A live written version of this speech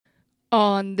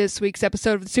On this week's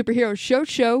episode of the Superhero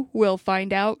Show, we'll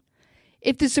find out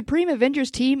if the Supreme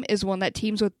Avengers team is one that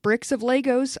teams with bricks of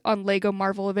Legos on Lego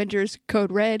Marvel Avengers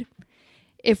Code Red,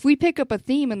 if we pick up a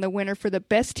theme in the winner for the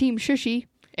best team shushy,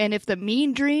 and if the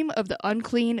mean dream of the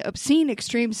unclean, obscene,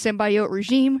 extreme symbiote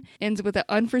regime ends with an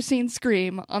unforeseen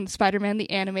scream on Spider-Man the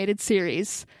Animated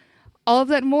Series. All of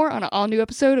that and more on an all-new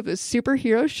episode of the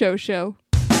Superhero Show.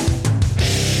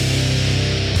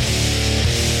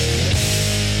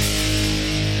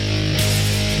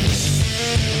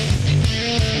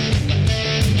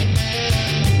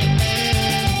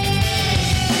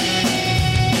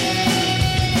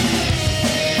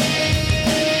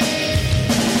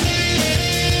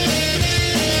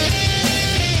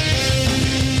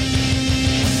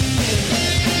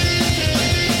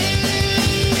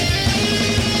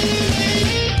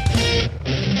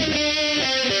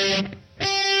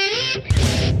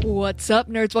 What's up,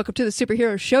 nerds? Welcome to the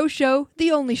Superhero Show,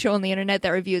 the only show on the internet that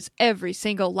reviews every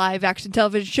single live-action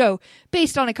television show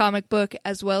based on a comic book,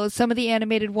 as well as some of the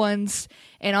animated ones.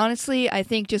 And honestly, I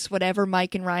think just whatever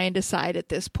Mike and Ryan decide at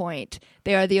this point.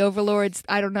 They are the overlords.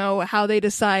 I don't know how they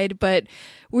decide, but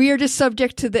we are just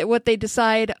subject to what they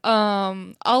decide.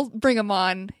 I'll bring them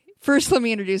on. First, let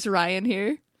me introduce Ryan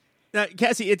here. Now,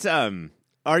 Cassie, it's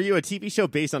are you a TV show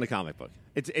based on a comic book?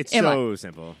 It's so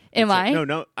simple. Am I?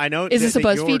 No, I know. Is this a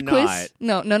BuzzFeed quiz?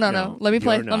 No. Let me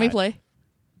play. Let me play.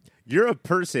 You're a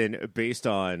person based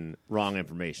on wrong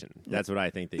information. That's what I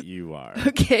think that you are.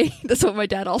 Okay, that's what my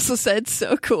dad also said.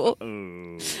 So cool.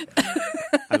 Oh,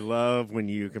 I love when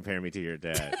you compare me to your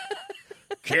dad.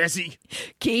 Cassie,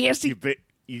 you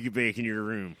can bake in your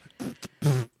room.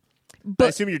 But I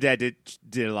assume your dad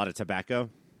did a lot of tobacco.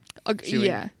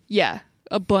 Yeah,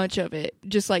 a bunch of it,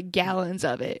 just like gallons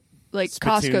of it. Like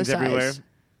Spittoons Costco everywhere. size.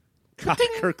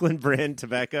 Kirkland brand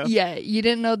tobacco. Yeah, you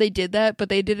didn't know they did that, but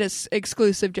they did it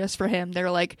exclusive just for him. They're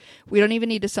like, we don't even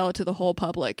need to sell it to the whole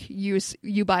public. You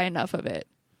buy enough of it.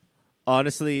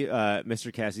 Honestly,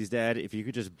 Mr. Cassie's dad, if you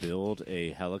could just build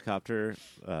a helicopter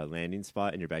landing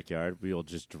spot in your backyard, we'll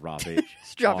just drop it.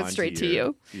 Just drop it straight to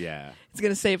you. Yeah, it's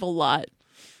gonna save a lot.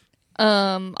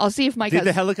 I'll see if Mike did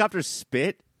the helicopter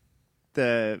spit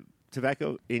the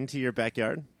tobacco into your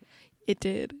backyard. It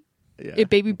did. Yeah. It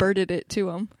baby birded it to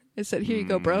him. It said, here you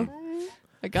go, bro.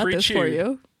 I got this for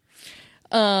you.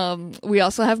 We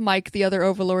also have Mike, the other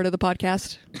overlord of the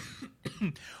podcast.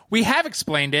 We have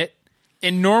explained it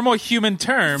in normal human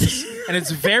terms, and it's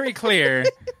very clear.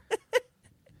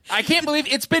 I can't believe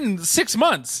it's been 6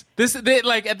 months.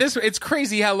 It's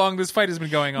crazy how long this fight has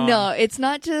been going on. No, it's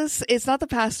not the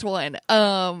past one.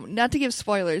 Not to give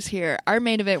spoilers here. Our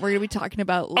main event, we're going to be talking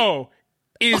about...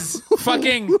 is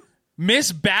fucking...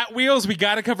 Miss Batwheels, we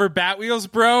gotta cover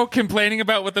Batwheels, bro, complaining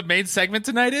about what the main segment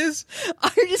tonight is?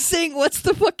 I'm just saying, what's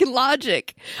the fucking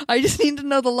logic? I just need to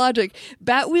know the logic.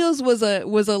 Batwheels was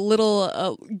a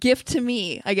little gift to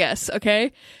me, I guess,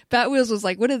 okay? Batwheels was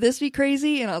like, wouldn't this be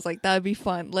crazy? And I was like, that would be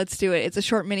fun. Let's do it. It's a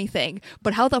short mini thing.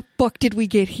 But how the fuck did we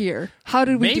get here? How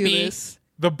did we do this?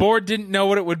 The board didn't know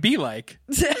what it would be like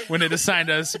when it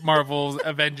assigned us Marvel's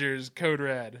Avengers Code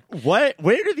Red. Where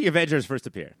did the Avengers first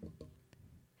appear?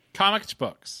 Comic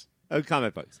books. Oh,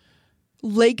 comic books.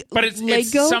 But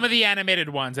it's some of the animated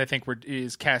ones, I think,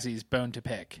 is Cassie's bone to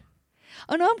pick.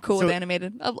 Oh, no, I'm cool with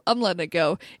animated. I'm letting it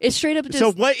go. It's straight up just...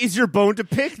 So what is your bone to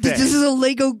pick then? This is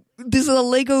a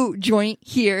Lego joint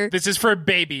here. This is for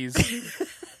babies.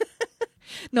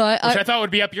 No, which I thought would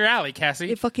be up your alley,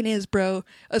 Cassie. It fucking is, bro.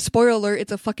 A spoiler alert,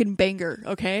 it's a fucking banger,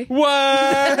 okay?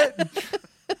 What?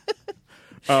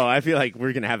 Oh, I feel like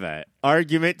we're going to have an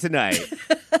argument tonight.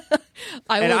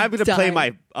 I'm going to play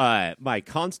my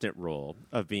constant role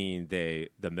of being the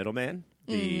middleman,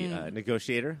 the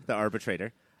negotiator, the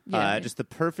arbitrator. Yeah. Just the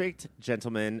perfect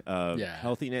gentleman of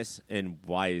healthiness and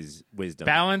wise wisdom.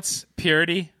 Balance,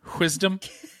 purity, wisdom.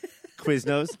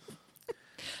 Quiznos.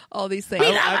 All these things.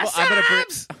 I'm going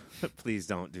to please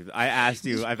don't do that.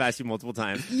 I've asked you multiple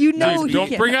times. You know,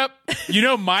 don't bring up. You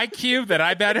know my cube that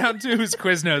I bow down to is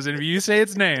Quiznos, and if you say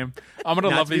its name, I'm gonna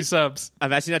love these subs.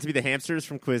 I've asked you not to be the hamsters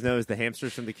from Quiznos, the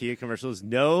hamsters from the Kia commercials.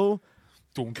 No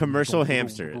commercial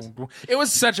hamsters. It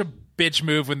was such a bitch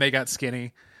move when they got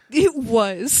skinny. It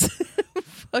was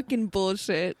fucking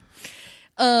bullshit.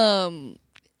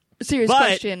 Serious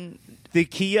question. The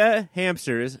Kia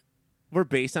hamsters were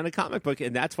based on a comic book,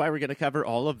 and that's why we're going to cover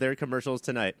all of their commercials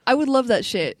tonight. I would love that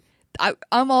shit.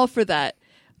 I'm all for that.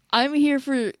 I'm here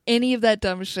for any of that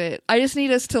dumb shit. I just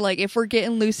need us to, like, if we're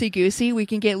getting loosey-goosey, we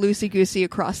can get loosey-goosey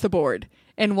across the board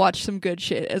and watch some good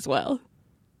shit as well.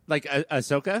 Like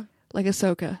Ahsoka? Like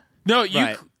Ahsoka. No,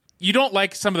 right. you don't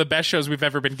like some of the best shows we've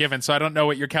ever been given, so I don't know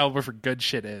what your caliber for good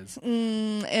shit is.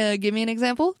 Give me an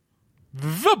example.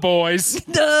 The Boys.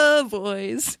 The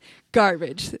Boys.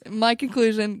 Garbage. My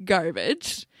conclusion,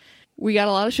 garbage. We got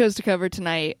a lot of shows to cover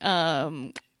tonight.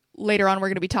 Later on, we're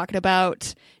going to be talking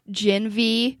about Gen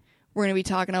V. We're going to be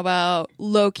talking about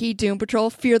Loki, Doom Patrol,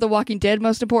 Fear the Walking Dead,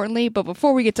 most importantly. But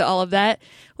before we get to all of that,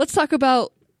 let's talk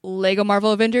about Lego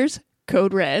Marvel Avengers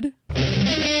Code Red.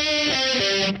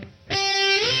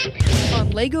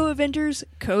 On Lego Avengers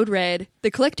Code Red,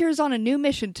 the collector is on a new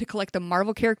mission to collect the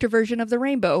Marvel character version of the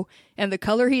rainbow, and the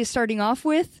color he is starting off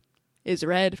with is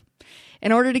red.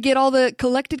 In order to get all the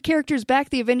collected characters back,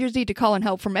 the Avengers need to call in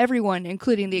help from everyone,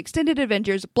 including the extended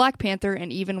Avengers, Black Panther,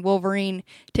 and even Wolverine.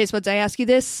 Taste buds, I ask you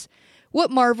this.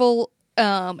 What Marvel,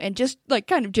 and just like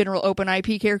kind of general open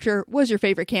IP character, was your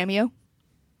favorite cameo?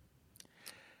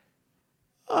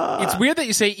 It's weird that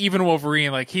you say even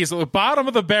Wolverine, like he's the bottom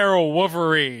of the barrel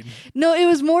Wolverine. No, it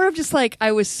was more of just like,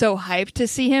 I was so hyped to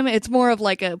see him. It's more of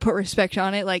like a put respect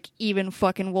on it, like even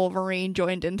fucking Wolverine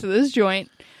joined into this joint.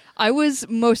 I was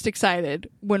most excited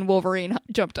when Wolverine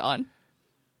jumped on.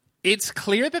 It's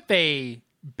clear that they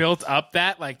built up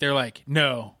that, like, they're like,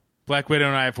 no, Black Widow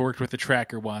and I have worked with the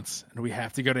Tracker once, and we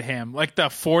have to go to him. Like, the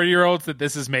 4-year-olds that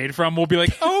this is made from will be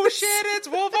like, oh, shit, it's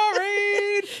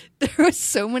Wolverine! There was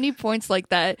so many points like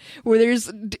that where there's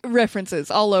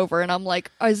references all over, and I'm like,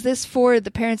 is this for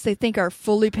the parents they think are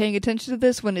fully paying attention to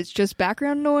this when it's just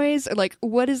background noise? Or like,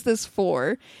 what is this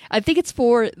for? I think it's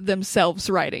for themselves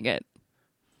writing it.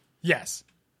 Yes.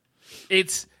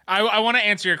 It's. I want to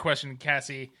answer your question,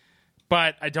 Cassie,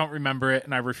 but I don't remember it,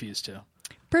 and I refuse to.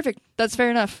 Perfect. That's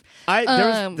fair enough.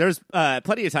 There's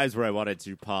plenty of times where I wanted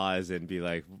to pause and be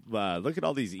like, look at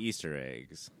all these Easter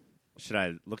eggs. Should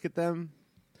I look at them?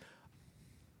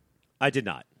 I did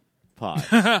not pause.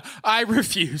 I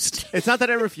refused. It's not that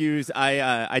I refused.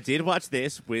 I did watch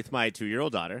this with my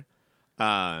 2-year-old daughter.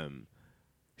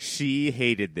 She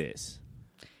hated this.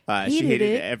 She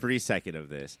hated every second of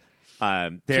this.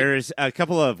 There's a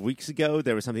couple of weeks ago,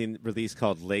 there was something released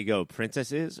called Lego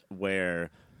Princesses, where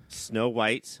Snow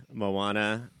White,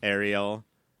 Moana, Ariel,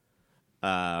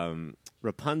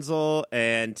 Rapunzel,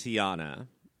 and Tiana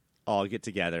all get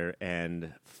together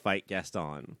and fight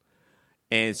Gaston.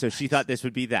 And so she thought this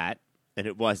would be that, and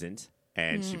it wasn't,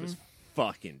 and she was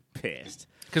fucking pissed.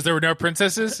 Because there were no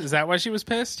princesses? Is that why she was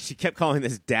pissed? She kept calling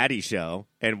this Daddy Show,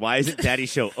 and why isn't Daddy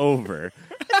Show over?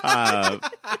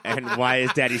 And why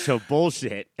is Daddy Show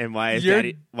bullshit? And why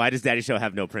does Daddy Show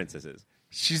have no princesses?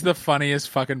 She's the funniest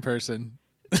fucking person.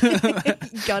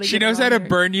 She knows how to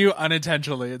burn you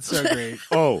unintentionally. It's so great.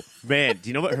 Oh, man. Do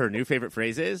you know what her new favorite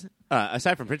phrase is?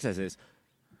 Aside from princesses,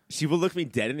 she will look me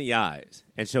dead in the eyes,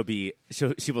 and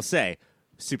she will say,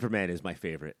 Superman is my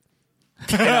favorite.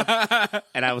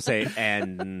 And I will say,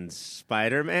 and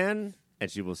Spider-Man?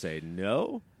 And she will say,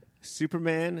 no,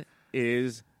 Superman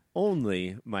is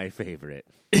only my favorite.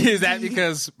 Is that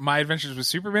because My Adventures with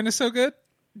Superman is so good?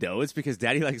 No, it's because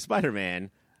Daddy likes Spider-Man,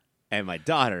 and my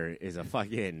daughter is a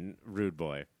fucking rude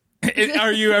boy.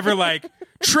 Are you ever like,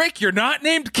 Trick, you're not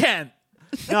named Kent?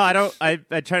 No, I don't.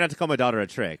 I try not to call my daughter a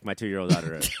trick. My 2-year-old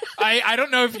daughter. I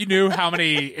don't know if you knew how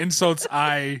many insults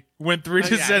I went through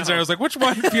to censor. I was like, which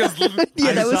one feels?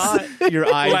 I saw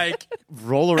your eye like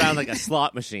roll around like a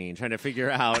slot machine, trying to figure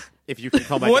out if you can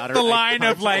call my daughter. What the line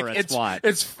of like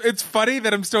it's funny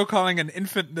that I'm still calling an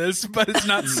infant this, but it's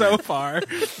not so far.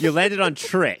 You landed on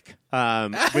trick,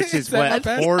 which is what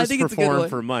whores perform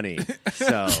for money.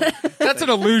 So that's an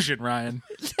illusion, Ryan.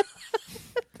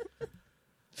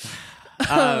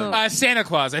 Santa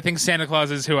Claus. I think Santa Claus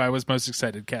is who I was most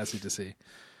excited, Cassie, to see.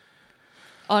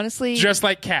 Honestly, just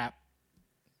like Cap.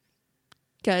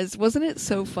 Guys, wasn't it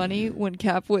so funny when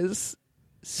Cap was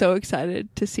so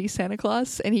excited to see Santa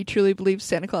Claus and he truly believed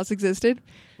Santa Claus existed?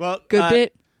 Well, good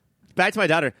bit. Back to my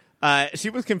daughter. She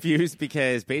was confused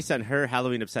because based on her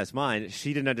Halloween-obsessed mind,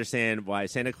 she didn't understand why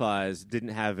Santa Claus didn't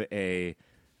have a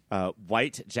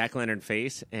white jack-o'-lantern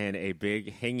face and a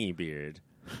big hanging beard.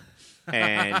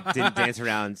 And didn't dance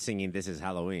around singing "This Is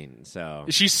Halloween." So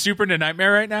is she super into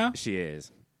Nightmare right now? She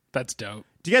is. That's dope.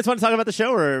 Do you guys want to talk about the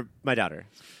show or my daughter?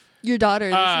 Your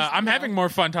daughter. I'm having more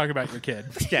fun talking about your kid.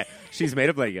 Okay, she's made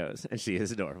of Legos and she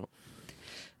is adorable.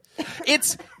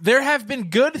 There have been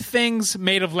good things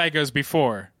made of Legos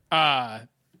before.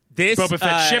 This Boba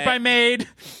Fett ship I made.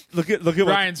 Look at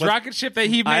Ryan's rocket ship that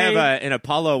he made. I have an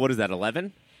Apollo. What is that?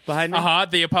 11. Behind me?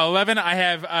 The Apollo 11. I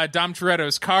have Dom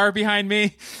Toretto's car behind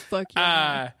me. Fuck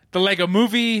yeah. The Lego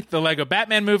movie, the Lego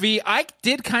Batman movie. I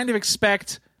did kind of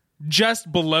expect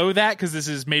just below that, because this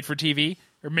is made for TV,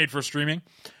 or made for streaming.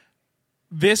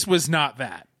 This was not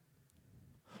that.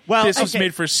 Well, this was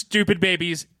made for stupid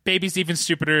babies. Babies even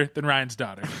stupider than Ryan's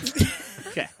daughter.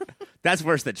 Okay. That's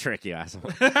worse than Trick, you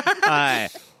asshole.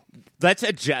 Let's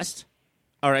adjust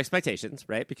our expectations,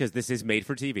 right? Because this is made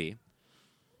for TV.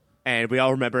 And we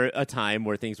all remember a time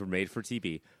where things were made for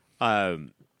TV.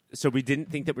 So we didn't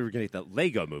think that we were going to get the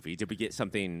Lego movie. Did we get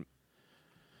something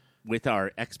with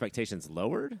our expectations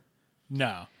lowered?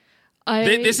 No.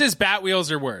 This is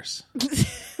Batwheels or worse.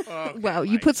 Wow,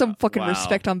 you put some fucking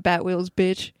respect on Batwheels,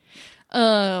 bitch.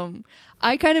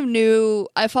 I kind of knew,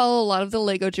 I follow a lot of the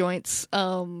Lego joints,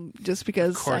 just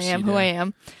because I am who I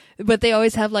am. But they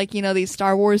always have, like, you know, these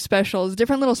Star Wars specials,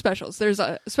 different little specials. There's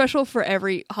a special for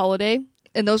every holiday,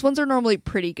 and those ones are normally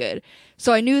pretty good.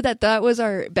 So I knew that was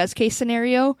our best case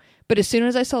scenario. But as soon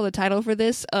as I saw the title for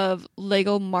this of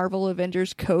Lego Marvel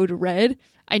Avengers Code Red,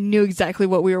 I knew exactly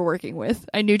what we were working with.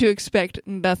 I knew to expect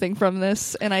nothing from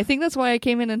this, and I think that's why I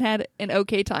came in and had an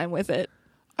okay time with it.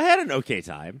 I had an okay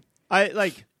time.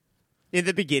 In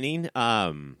the beginning,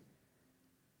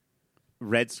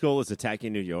 Red Skull is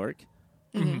attacking New York,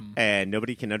 and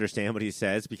nobody can understand what he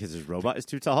says because his robot is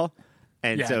too tall.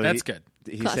 And so that's good.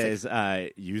 He says,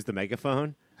 use the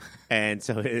megaphone. And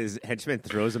so his henchman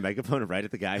throws a megaphone right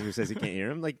at the guy who says he can't hear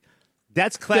him. Like,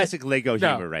 that's classic Lego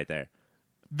humor right there.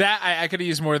 That I could have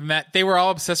used more than that. They were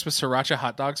all obsessed with sriracha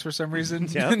hot dogs for some reason.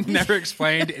 Yep. Never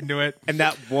explained into it. And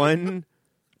that one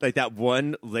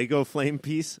Lego flame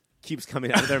piece keeps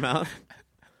coming out of their mouth.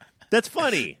 That's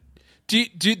funny.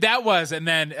 That was, and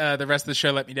then the rest of the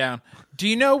show let me down. Do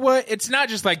you know what? It's not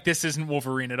just like this isn't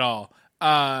Wolverine at all.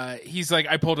 He's like,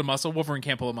 I pulled a muscle. Wolverine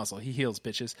can't pull a muscle. He heals,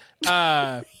 bitches.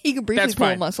 He can briefly pull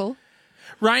a muscle.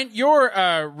 Ryan,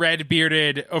 your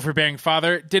red-bearded, overbearing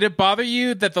father, did it bother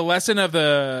you that the lesson of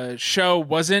the show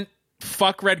wasn't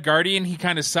fuck Red Guardian, he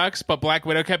kind of sucks, but Black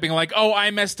Widow kept being like, oh,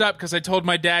 I messed up because I told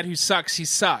my dad who sucks, he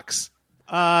sucks?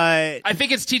 I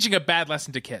think it's teaching a bad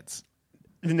lesson to kids.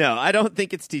 No, I don't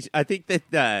think it's teaching. I think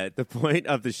that the point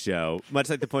of the show, much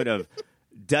like the point of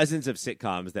dozens of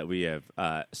sitcoms that we have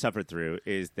suffered through,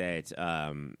 is that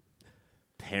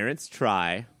parents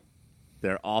try.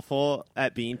 They're awful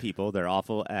at being people. They're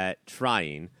awful at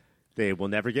trying. They will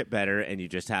never get better, and you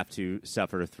just have to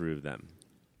suffer through them.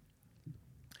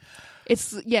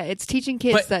 It's teaching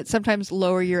kids that sometimes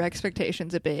lower your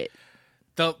expectations a bit.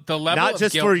 The level not of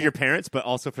just guilt, for your parents, but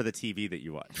also for the TV that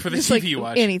you watch. For the just TV you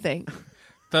watch, anything.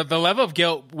 The level of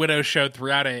guilt Widow showed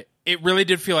throughout it, it really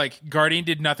did feel like Guardian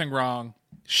did nothing wrong.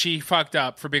 She fucked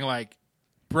up for being like,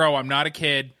 bro, I'm not a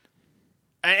kid.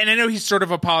 And I know he sort of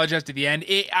apologized at the end.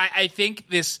 I think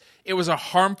it was a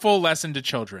harmful lesson to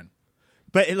children.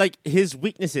 But his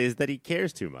weakness is that he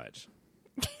cares too much.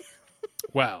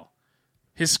 Well,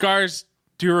 his scars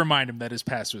do remind him that his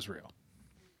past was real.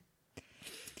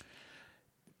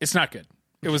 It's not good.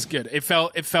 It was good. It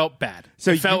felt bad.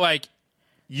 So it felt like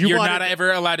you're not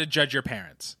ever allowed to judge your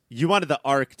parents. You wanted the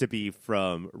arc to be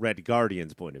from Red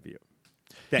Guardian's point of view.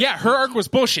 Her arc was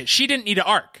bullshit. She didn't need an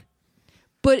arc.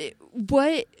 But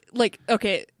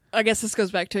okay, I guess this goes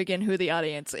back to, again, who the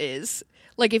audience is.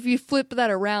 Like, if you flip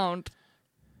that around,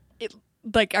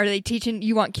 are they teaching,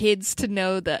 you want kids to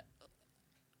know that,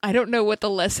 I don't know what the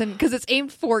lesson, because it's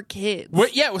aimed for kids.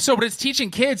 What it's teaching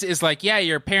kids is like, yeah,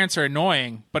 your parents are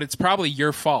annoying, but it's probably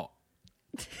your fault.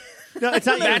 No, it's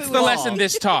not. That's the lesson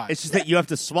this taught. It's just that you have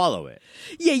to swallow it.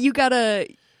 Yeah, you gotta...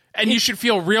 And you should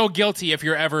feel real guilty if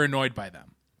you're ever annoyed by them.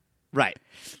 Right.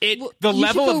 The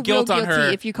level of guilt on her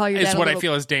if you call your is dad what I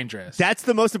feel is dangerous. That's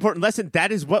the most important lesson.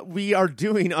 That is what we are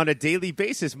doing on a daily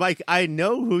basis. Mike, I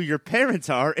know who your parents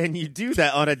are, and you do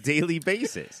that on a daily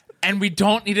basis. And we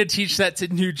don't need to teach that to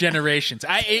new generations.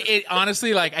 It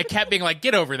honestly, I kept being like,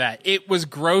 get over that. It was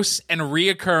gross and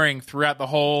reoccurring throughout the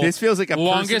whole. This feels like a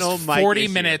longest personal 40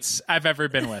 issue. minutes I've ever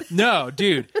been with. No,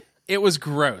 dude, it was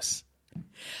gross.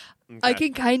 Okay. I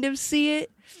can kind of see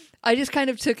it. I just kind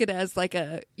of took it as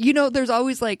there's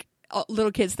always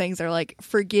little kids things are like,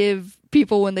 forgive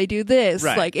people when they do this.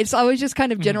 Right. Like, it's always just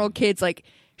kind of general kids,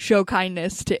 show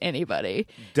kindness to anybody.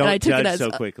 Don't and I took judge it as,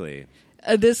 so quickly.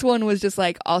 This one was just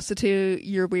also to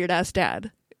your weird ass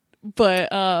dad. But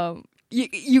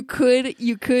you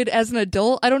could as an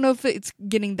adult. I don't know if it's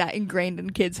getting that ingrained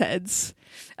in kids' heads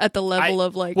at the level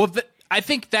of I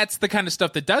think that's the kind of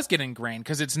stuff that does get ingrained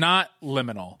because it's not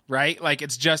liminal, right? Like,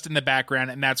 it's just in the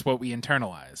background, and that's what we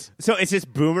internalize. So it's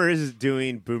just boomers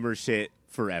doing boomer shit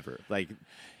forever. Like,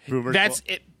 boomers. That's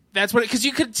it. That's what, because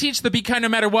you could teach the be kind no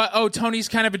matter what. Oh, Tony's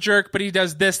kind of a jerk, but he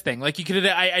does this thing. Like, you could.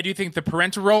 I do think the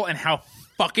parental role and how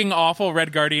fucking awful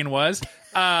Red Guardian was,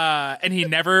 and he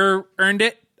never earned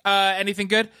it anything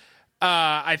good.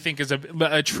 I think is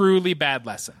a truly bad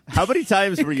lesson. How many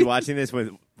times were you watching this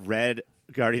with Red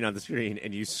Guardian on the screen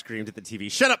and you screamed at the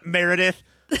TV, "Shut up, Meredith!"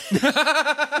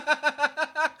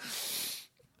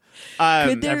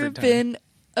 Could there have been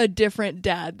a different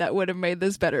dad that would have made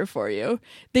this better for you?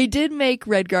 They did make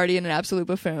Red Guardian an absolute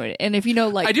buffoon, and if you know,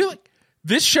 like, I do.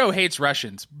 This show hates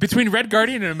Russians. Between Red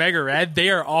Guardian and Omega Red,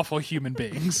 they are awful human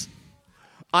beings.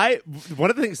 One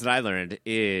of the things that I learned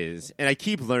is, and I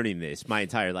keep learning this my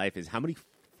entire life, is how many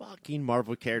fucking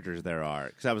Marvel characters there are.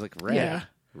 Because I was like,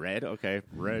 red, okay,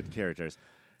 red characters.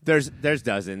 There's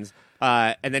dozens.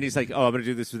 And then he's like, "Oh, I'm going to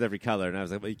do this with every color." And I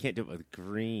was like, "Well, you can't do it with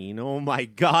green." Oh my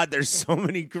God, there's so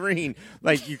many green.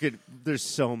 Like there's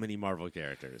so many Marvel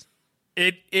characters.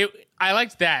 I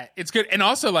liked that. It's good. And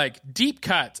also, like, deep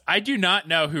cuts. I do not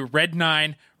know who Red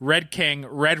 9, Red King,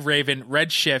 Red Raven,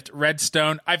 Red Shift, Red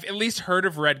Stone. I've at least heard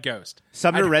of Red Ghost.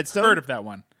 Sumner Redstone? Heard of that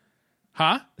one.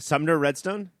 Huh? Sumner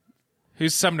Redstone?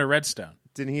 Who's Sumner Redstone?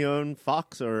 Didn't he own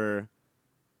Fox or?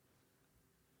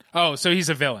 Oh, so he's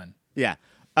a villain. Yeah.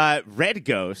 Red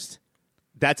Ghost.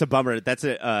 That's a bummer. That's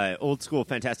a old school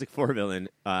Fantastic Four villain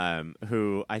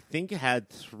who I think had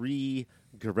 3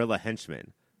 gorilla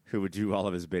henchmen who would do all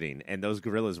of his bidding, and those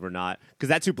gorillas were not, because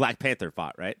that's who Black Panther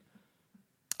fought, right?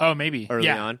 Oh, maybe early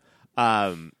on.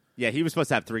 Yeah, he was supposed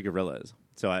to have 3 gorillas,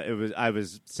 so I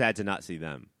was sad to not see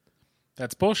them.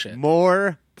 That's bullshit.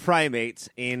 More primates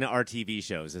in our TV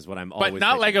shows is what I'm always. But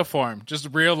not thinking. Lego form, just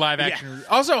real live action. Yeah.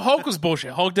 Also, Hulk was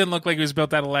bullshit. Hulk didn't look like he was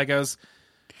built out of Legos.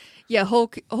 Yeah,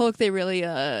 Hulk. They really.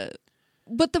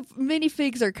 But the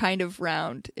minifigs are kind of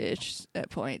round-ish at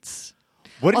points.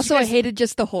 Also, I hated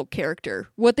just the Hulk character.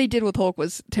 What they did with Hulk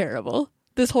was terrible.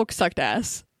 This Hulk sucked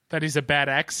ass. That he's a bad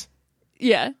ex?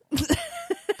 Yeah.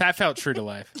 That felt true to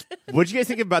life. What did you guys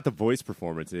think about the voice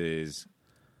performances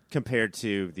compared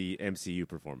to the MCU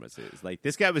performances? Like,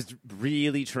 this guy was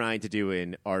really trying to do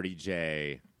an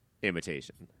RDJ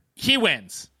imitation. He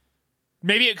wins.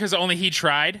 Maybe because only he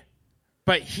tried,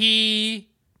 but he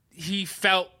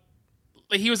felt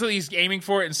like he was at least aiming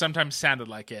for it and sometimes sounded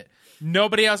like it.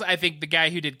 Nobody else. I think the guy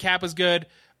who did Cap was good.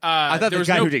 I thought the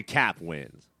guy who did Cap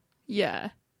wins. Yeah.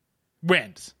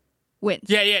 Wins.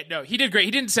 Yeah. No, he did great.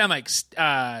 He didn't sound like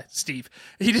Steve.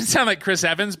 He didn't sound like Chris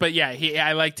Evans, but yeah,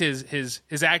 I liked his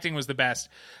acting was the best.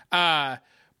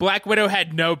 Black Widow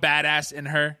had no badass in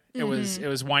her. It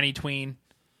was whiny tween.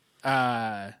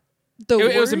 It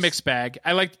was a mixed bag.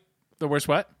 I liked the worst.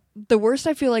 What? The worst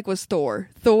I feel like was Thor.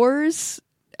 Thor's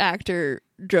actor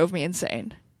drove me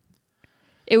insane.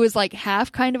 It was like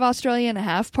half kind of Australian,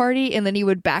 half party, and then he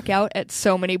would back out at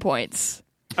so many points.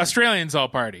 Australians all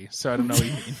party, so I don't know what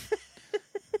you mean.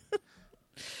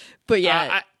 But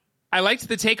yeah. I liked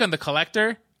the take on the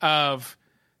Collector of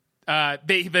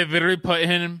they literally put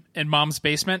him in Mom's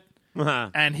basement,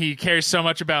 and he cares so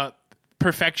much about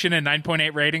perfection and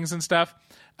 9.8 ratings and stuff.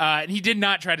 And he did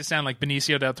not try to sound like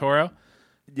Benicio del Toro,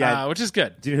 which is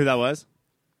good. Do you know who that was?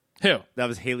 Who? That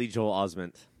was Haley Joel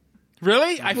Osment.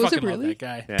 Really? I fucking love that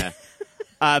guy. Yeah.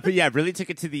 But yeah, really took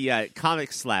it to the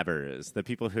comic slabbers, the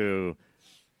people who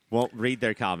won't read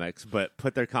their comics, but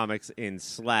put their comics in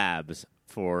slabs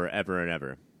forever and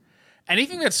ever.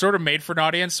 Anything that's sort of made for an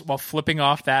audience while flipping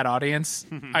off that audience,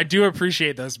 I do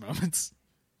appreciate those moments.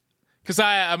 Because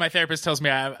my therapist tells me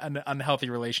I have an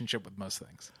unhealthy relationship with most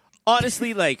things.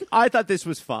 Honestly, like, I thought this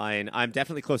was fine. I'm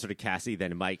definitely closer to Cassie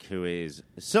than Mike, who is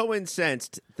so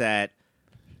incensed that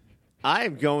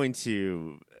I'm going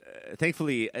to,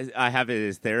 thankfully, I have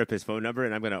his therapist phone number,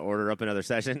 and I'm going to order up another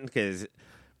session because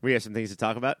we have some things to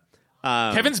talk about.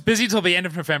 Kevin's busy till the end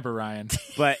of November, Ryan.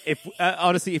 But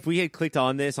honestly, if we had clicked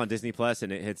on this on Disney Plus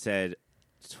and it had said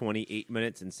 28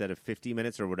 minutes instead of 50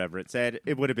 minutes or whatever it said,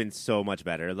 it would have been so much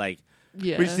better. Like,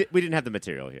 we didn't have the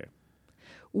material here.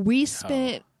 We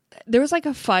spent... There was like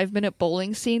a 5-minute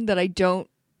bowling scene that I don't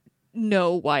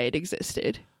know why it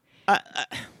existed.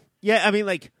 Yeah, I mean,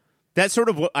 like... That's sort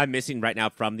of what I'm missing right now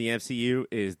from the MCU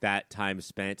is that time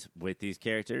spent with these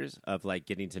characters of like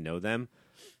getting to know them.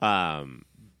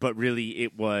 But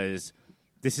really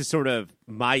this is sort of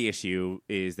my issue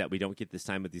is that we don't get this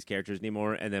time with these characters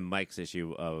anymore. And then Mike's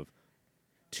issue of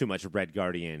too much Red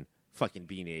Guardian fucking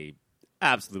being a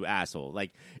absolute asshole.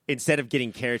 Like instead of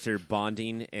getting character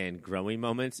bonding and growing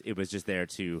moments, it was just there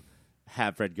to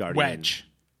have Red Guardian. Wedge.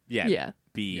 Yeah.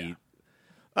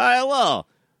 Hello.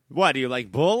 What, do you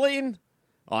like bullying?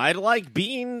 I like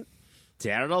being a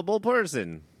terrible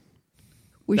person.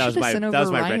 We should have sent over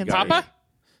Ryan. Papa?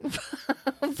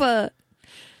 But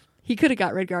he could have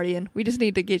got Red Guardian. We just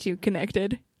need to get you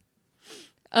connected.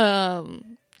 All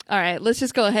right, let's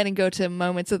just go ahead and go to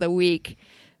moments of the week.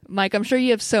 Mike, I'm sure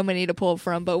you have so many to pull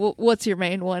from, but what's your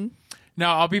main one? No,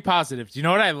 I'll be positive. Do you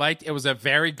know what I liked? It was a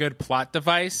very good plot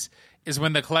device, is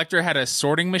when the Collector had a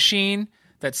sorting machine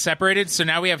that's separated. So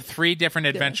now we have 3 different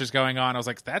adventures going on. I was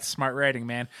like, that's smart writing,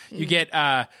 man. You get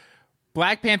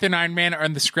Black Panther and Iron Man are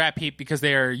in the scrap heap because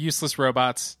they are useless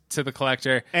robots to the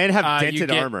Collector. And have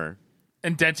dented armor.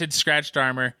 And dented, scratched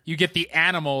armor. You get the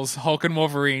animals, Hulk and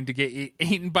Wolverine, to get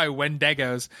eaten by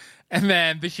Wendigos. And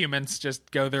then the humans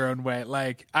just go their own way.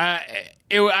 Like, I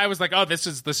was like, oh, this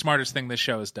is the smartest thing this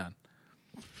show has done.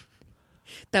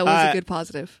 That was a good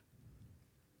positive.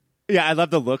 Yeah, I love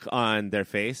the look on their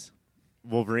face,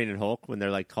 Wolverine and Hulk, when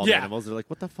they're like called animals. They're like,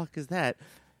 what the fuck is that?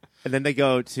 And then they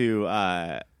go to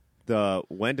the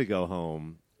Wendigo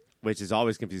home, which is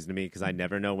always confusing to me because I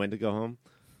never know when to go home.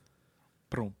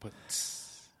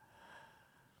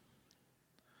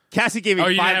 Cassie gave me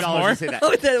 $5 to say that.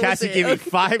 Cassie gave me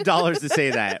 $5 to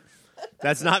say that.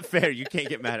 That's not fair. You can't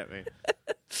get mad at me.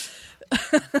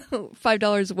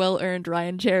 $5 well earned,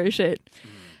 Ryan. Cherish it.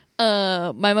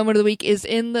 My moment of the week is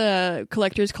in the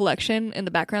Collector's Collection. In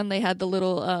the background, they had the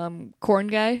little corn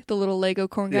guy, the little Lego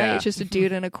corn guy. Yeah. It's just a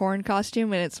dude in a corn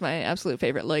costume, and it's my absolute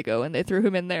favorite Lego. And they threw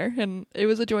him in there, and it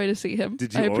was a joy to see him.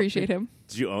 I appreciate him.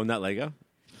 Did you own that Lego?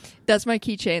 That's my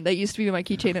keychain. That used to be my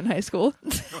keychain in high school.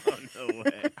 Oh, no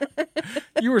way.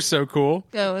 You were so cool.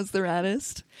 That was the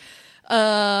raddest.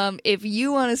 If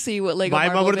you want to see what Lego my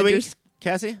Marvel moment Avengers... of the week,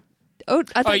 Cassie? Oh,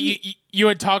 I thought you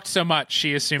had talked so much,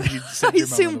 she assumed you'd said I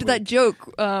assumed that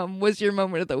joke was your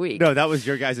moment of the week. No, that was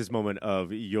your guys' moment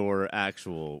of your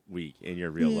actual week in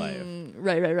your real life.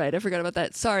 Right. I forgot about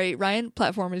that. Sorry, Ryan,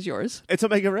 platform is yours. It's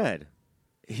Omega Red.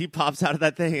 He pops out of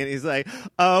that thing and he's like,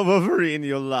 oh, Wolverine,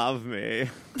 you love me.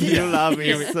 You love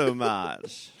me so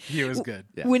much. He was good.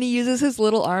 Yeah. When he uses his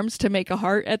little arms to make a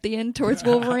heart at the end towards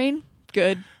Wolverine,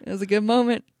 good. It was a good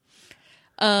moment.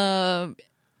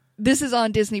 This is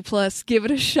on Disney Plus. Give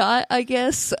it a shot, I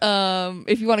guess.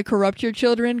 If you want to corrupt your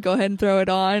children, go ahead and throw it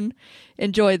on.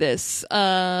 Enjoy this.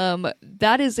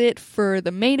 That is it for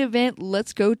the main event.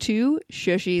 Let's go to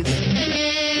Shushies.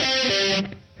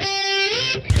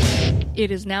 It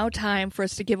is now time for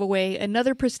us to give away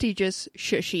another prestigious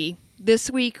Shushie. This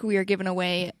week, we are giving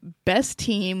away Best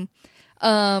Team.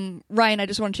 Ryan, I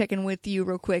just want to check in with you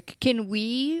real quick. Can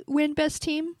we win Best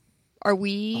Team? Are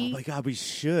we... Oh my God, we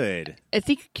should. I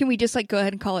think, can we just go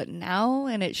ahead and call it now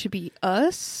and it should be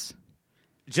us?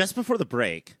 Just before the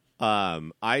break,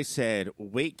 I said,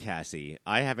 wait, Cassie,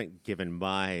 I haven't given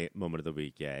my moment of the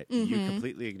week yet. Mm-hmm. You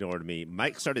completely ignored me.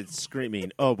 Mike started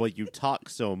screaming, oh, well, you talk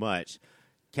so much.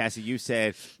 Cassie, you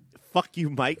said, fuck you,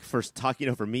 Mike, for talking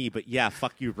over me, but yeah,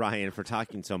 fuck you, Ryan, for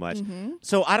talking so much. Mm-hmm.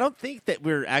 So I don't think that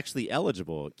we're actually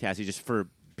eligible, Cassie, just for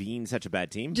being such a bad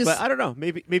team. But I don't know.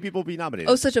 Maybe we'll be nominated.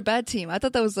 Oh, such a bad team. I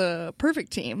thought that was a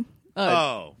perfect team.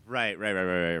 Right.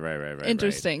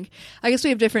 Interesting. I guess we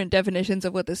have different definitions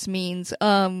of what this means.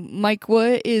 Mike,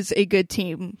 what is a good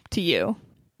team to you?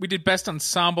 We did Best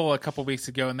Ensemble a couple weeks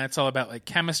ago, and that's all about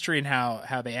chemistry and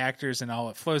how the actors and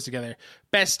all it flows together.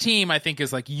 Best Team, I think,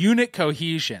 is unit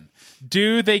cohesion.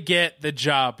 Do they get the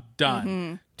job done?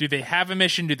 Mm-hmm. Do they have a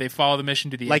mission? Do they follow the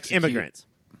mission? Do they execute? Immigrants?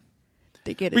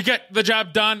 They get it. We get the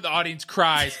job done. The audience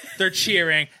cries. They're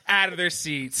cheering out of their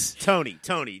seats. Tony.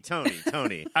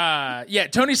 Yeah,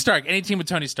 Tony Stark. Any team with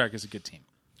Tony Stark is a good team.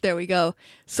 There we go.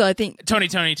 So I think Tony,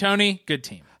 good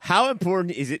team. How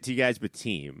important is it to you guys with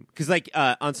team? Because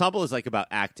ensemble is about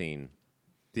acting,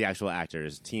 the actual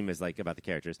actors. Team is about the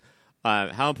characters.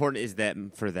 How important is that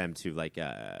for them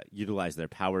to utilize their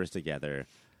powers together?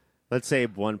 Let's say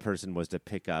one person was to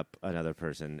pick up another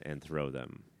person and throw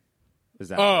them. Is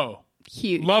that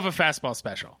huge? Love a fastball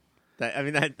special.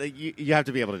 You have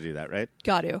to be able to do that, right?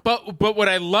 Got to. But what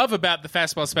I love about the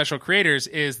fastball special creators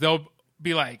is they'll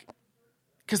be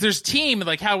because there's team,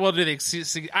 how well do they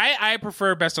I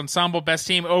prefer Best Ensemble, Best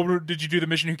Team. Oh, did you do the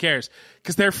mission? Who cares?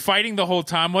 Because they're fighting the whole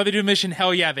time. While they do a mission,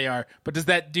 hell yeah, they are. But does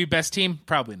that do Best Team?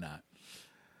 Probably not.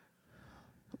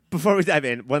 Before we dive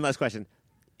in, one last question.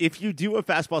 If you do a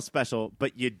fastball special,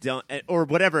 but you don't, or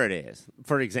whatever it is,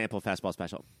 for example, fastball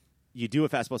special, you do a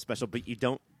fastball special, but you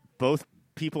don't, both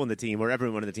people in the team or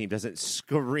everyone in the team doesn't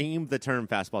scream the term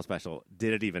fastball special,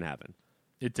 did it even happen?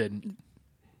 It didn't.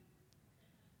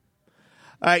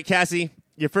 All right, Cassie,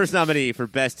 your first nominee for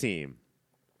Best Team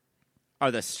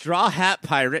are the Straw Hat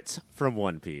Pirates from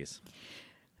One Piece.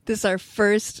 This is our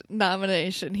first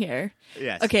nomination here.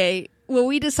 Yes. Okay, well,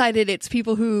 we decided it's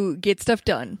people who get stuff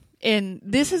done. And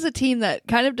this is a team that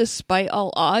kind of, despite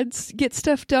all odds, get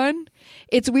stuff done.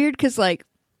 It's weird because,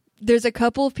 there's a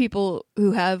couple of people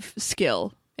who have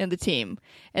skill in the team.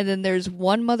 And then there's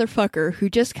one motherfucker who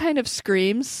just kind of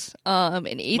screams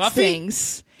and eats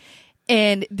things.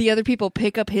 And the other people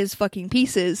pick up his fucking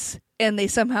pieces, and they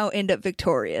somehow end up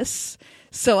victorious.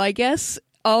 So I guess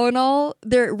all in all,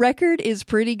 their record is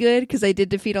pretty good because they did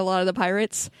defeat a lot of the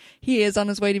pirates. He is on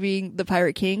his way to being the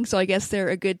Pirate King, so I guess they're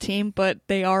a good team, but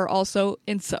they are also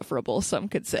insufferable, some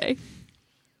could say.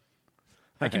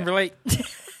 I can relate.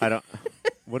 I don't...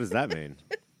 What does that mean?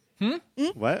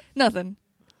 What? Nothing.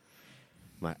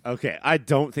 Okay, I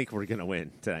don't think we're going to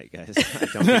win tonight, guys. I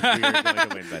don't think we are going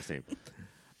to win Best Team.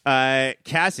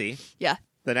 Cassie. Yeah.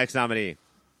 The next nominee.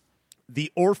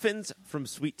 The Orphans from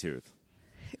Sweet Tooth.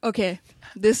 Okay,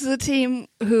 this is a team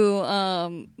who,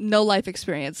 no life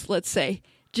experience, let's say.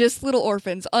 Just little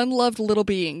orphans, unloved little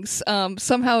beings,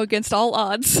 somehow against all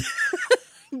odds.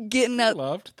 Getting out.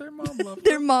 Their mom loved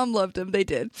Their mom loved them, they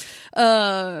did.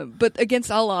 But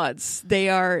against all odds, they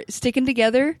are sticking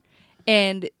together,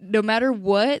 and no matter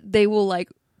what, they will, like,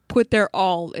 put their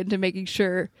all into making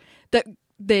sure that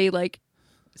they, like,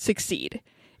 succeed.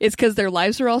 It's because their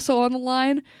lives are also on the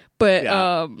line,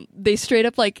 but they straight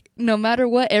up, like, no matter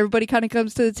what, everybody kind of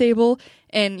comes to the table,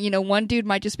 and, you know, one dude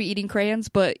might just be eating crayons,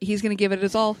 but he's going to give it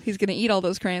his all. He's going to eat all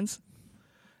those crayons.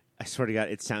 I swear to God,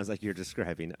 it sounds like you're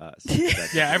describing us.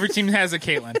 Yeah, every team has a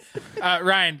Caitlin.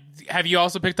 Ryan, have you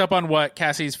also picked up on what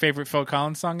Cassie's favorite Phil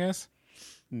Collins song is?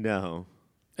 No.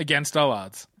 Against All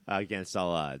Odds. Against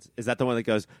All Odds. Is that the one that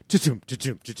goes... cha-chum,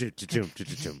 cha-chum, cha-chum, cha-chum,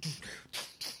 cha-chum?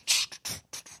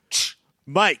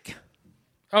 Mike.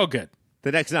 Oh, good.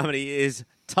 The next nominee is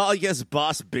Talia's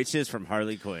Boss Bitches from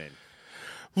Harley Quinn.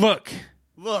 Look.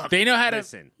 They know how to...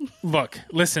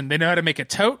 Listen. They know how to make a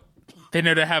tote. They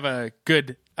know how to have a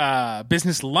good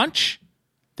business lunch.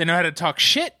 They know how to talk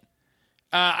shit.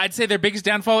 I'd say their biggest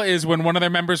downfall is when one of their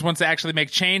members wants to actually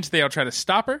make change, they'll try to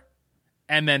stop her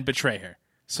and then betray her.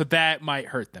 So that might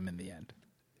hurt them in the end.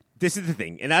 This is the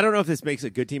thing, and I don't know if this makes a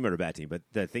good team or a bad team, but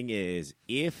the thing is,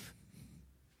 if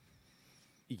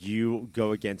you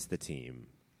go against the team,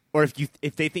 or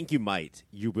if they think you might,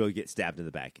 you will get stabbed in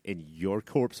the back, and your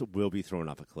corpse will be thrown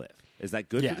off a cliff. Is that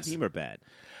good for the team or bad?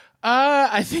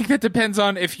 I think that depends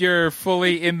on if you're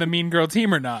fully in the Mean Girl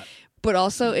team or not. But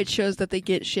also, it shows that they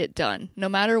get shit done. No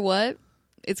matter what,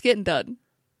 it's getting done.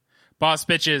 Boss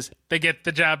bitches, they get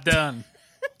the job done.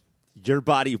 Your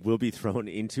body will be thrown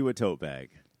into a tote bag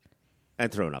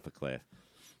and thrown off a cliff.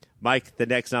 Mike, the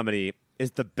next nominee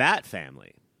is the Bat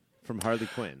Family from Harley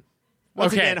Quinn.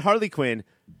 Once again, Harley Quinn,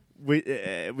 we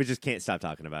just can't stop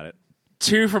talking about it.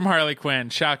 2 from Harley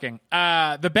Quinn. Shocking.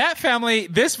 The Bat Family,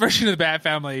 this version of the Bat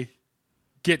Family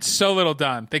gets so little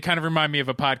done. They kind of remind me of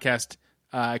a podcast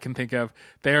I can think of.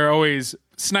 They're always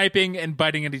sniping and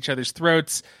biting at each other's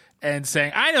throats and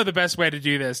saying, I know the best way to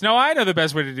do this. No, I know the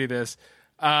best way to do this.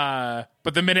 But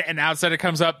the minute an outsider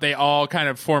comes up, they all kind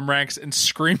of form ranks and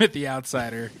scream at the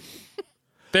outsider.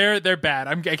 They're bad.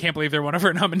 I can't believe they're one of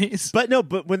our nominees. But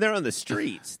when they're on the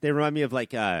streets, they remind me of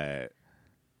like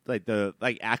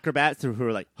acrobats who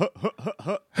are like, huh, huh, huh,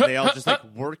 huh. They all just like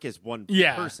work as one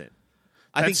person.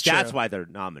 I think that's why they're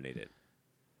nominated.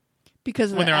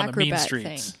 Because of when the they're on the mean acrobat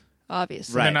streets. thing,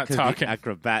 obviously. Right, they're not talking. The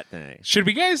acrobat thing. Should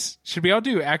we all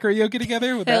do acro yoga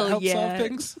together? Would that help solve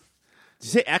things? Did you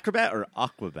say acrobat or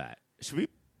aquabat? Should we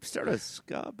start a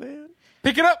ska band?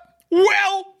 Pick it up.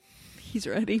 Well, he's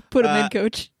ready. Put him in,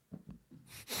 coach.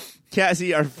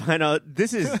 Cassie, our final.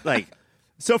 This is like.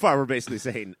 So far, we're basically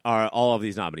saying all of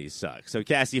these nominees suck. So,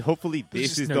 Cassie, hopefully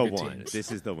this is the one. Teams.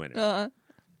 This is the winner.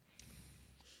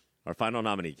 Our final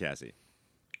nominee, Cassie,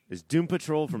 is Doom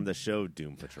Patrol from the show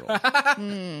Doom Patrol.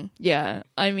 Yeah,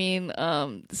 I mean,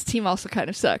 this team also kind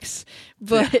of sucks.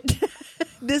 But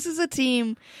this is a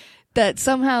team that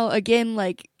somehow, again,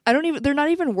 like, they're not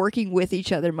even working with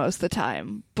each other most of the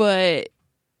time. But...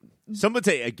 Some would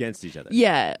say against each other.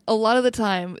 Yeah, a lot of the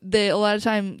time they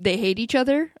hate each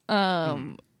other,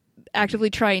 actively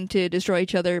trying to destroy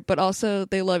each other, but also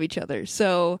they love each other.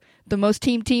 So the most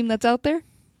team that's out there?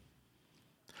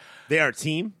 They are a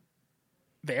team?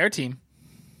 They are a team.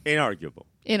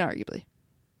 Inarguably.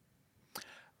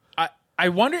 I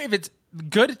wonder if it's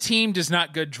good team does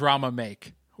not good drama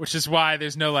make, which is why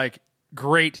there's no like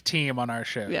great team on our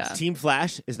show. Yeah. Team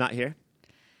Flash is not here.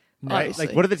 Right?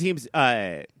 Like, what are the teams?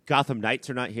 Gotham Knights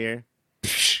are not here.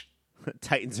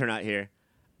 Titans are not here.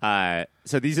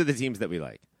 So these are the teams that we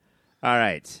like. All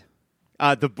right.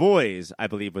 The Boys, I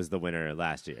believe, was the winner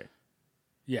last year.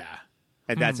 Yeah.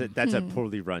 And that's a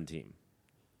poorly run team.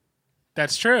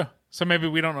 That's true. So maybe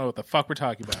we don't know what the fuck we're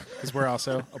talking about because we're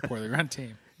also a poorly run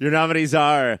team. Your nominees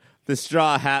are the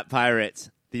Straw Hat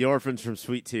Pirates, the Orphans from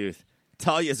Sweet Tooth,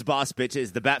 Talia's Boss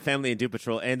Bitches, the Bat Family, and Doom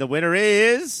Patrol. And the winner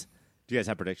is... Do you guys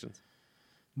have predictions?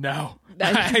 No. I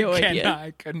have no idea.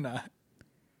 I could not.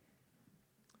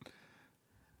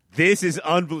 This is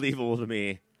unbelievable to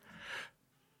me.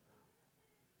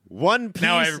 One Piece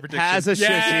has a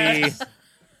shushy.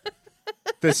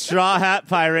 The Straw Hat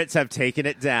Pirates have taken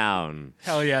it down.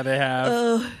 Hell yeah, they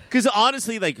have. Because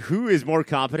honestly, like, who is more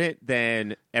competent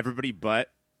than everybody but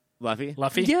Luffy?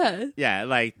 Luffy? Yeah. Yeah,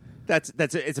 like,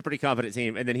 it's a pretty competent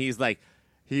team. And then he's like,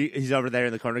 he's over there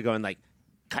in the corner going like,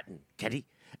 Cotton Candy.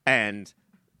 And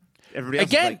everybody else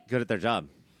is like, good at their job.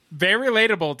 Very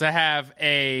relatable to have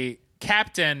a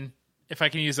captain, if I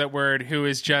can use that word, who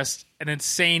is just an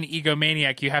insane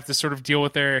egomaniac. You have to sort of deal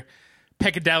with their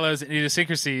peccadillos and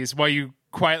idiosyncrasies while you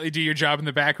quietly do your job in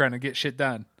the background and get shit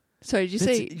done. Sorry,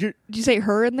 did you say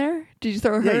her in there? Did you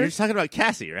throw her? Yeah, you're just talking about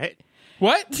Cassie, right?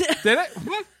 What? Did I?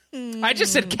 I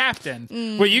just said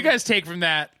captain. What you guys take from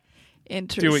that,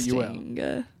 interesting. do what you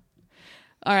will.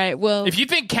 All right, well... If you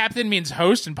think captain means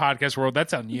host in podcast world,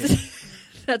 that's on you.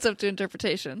 That's up to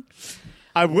interpretation.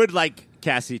 I would like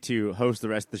Cassie to host the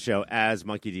rest of the show as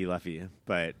Monkey D. Luffy,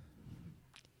 but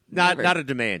not a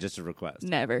demand, just a request.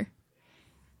 Never.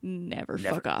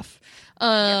 Fuck off.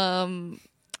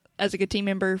 As a good team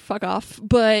member, fuck off.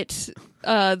 But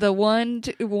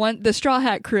the Straw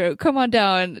Hat crew, come on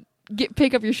down,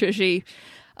 pick up your shushy.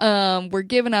 We're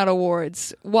giving out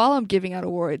awards. While I'm giving out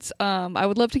awards, I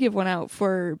would love to give one out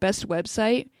for best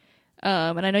website.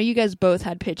 And I know you guys both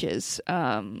had pitches.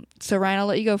 So Ryan, I'll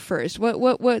let you go first.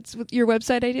 What's your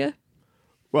website idea?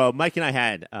 Well, Mike and I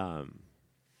had a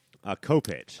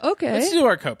co-pitch. Okay. Let's do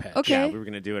our co-pitch. Okay. Yeah, we were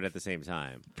going to do it at the same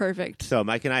time. Perfect. So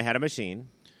Mike and I had a machine.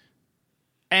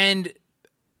 And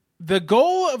the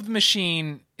goal of the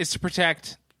machine is to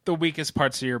protect the weakest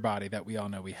parts of your body that we all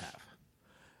know we have.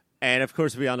 And, of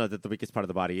course, we all know that the weakest part of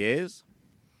the body is?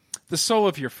 The sole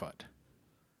of your foot.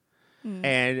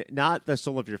 And not the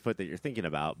sole of your foot that you're thinking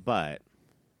about, but...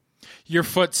 Your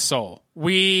foot's sole.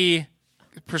 We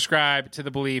prescribe to the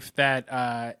belief that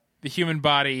the human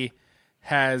body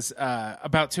has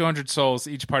about 200 soles.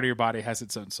 Each part of your body has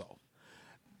its own soul.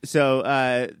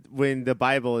 So when the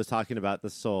Bible is talking about the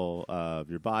soul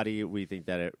of your body, we think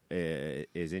that it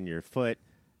is in your foot,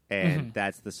 and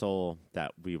that's the soul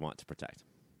that we want to protect.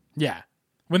 Yeah.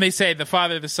 When they say the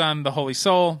Father, the Son, the Holy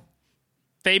Soul,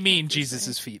 they mean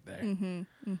Jesus' feet there.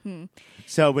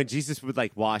 So when Jesus would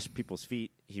like wash people's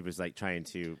feet, he was like trying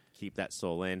to keep that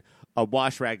soul in. A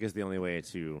wash rag is the only way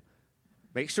to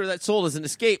make sure that soul doesn't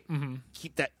escape.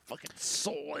 Keep that fucking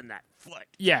soul in that foot.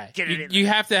 Yeah. Get it in you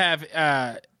there. have to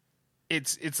have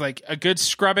it's like a good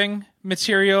scrubbing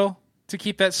material to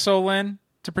keep that soul in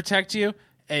to protect you.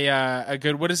 A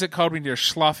good, what is it called when you're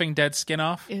sloughing dead skin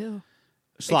off? Ew.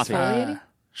 Sloppy. Exfoliating?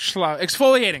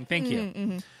 Exfoliating, thank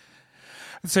you.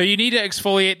 So you need to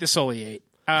exfoliate the soliate.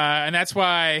 And that's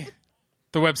why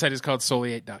the website is called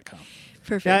soliate.com.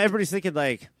 Perfect. Yeah, everybody's thinking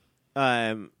like,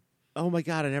 oh my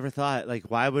God, I never thought,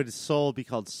 like, why would soul be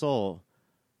called soul?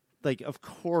 Like, of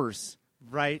course,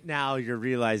 right now you're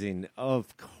realizing,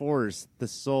 of course, the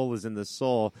soul is in the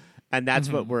soul. And that's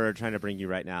what we're trying to bring you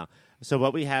right now. So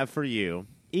what we have for you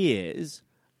is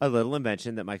a little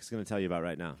invention that Mike's going to tell you about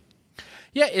right now.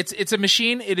 Yeah, it's a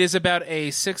machine. It is about a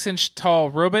 6-inch tall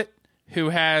robot who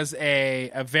has a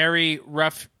very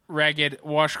rough, ragged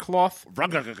washcloth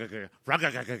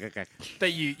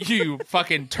that you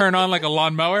fucking turn on like a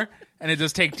lawnmower, and it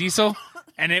does take diesel,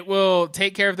 and it will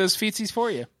take care of those feetsies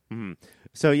for you.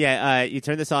 So yeah, you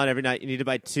turn this on every night. You need to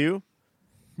buy 2.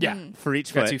 Yeah, for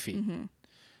each got foot. 2 feet.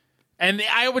 And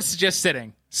I would suggest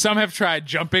sitting. Some have tried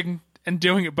jumping and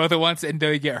doing it both at once, and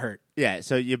they get hurt. Yeah,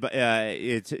 so you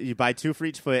buy 2 for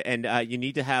each foot, and you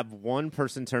need to have one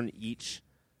person turn each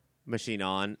machine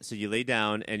on. So you lay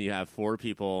down, and you have 4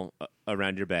 people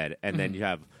around your bed, and then you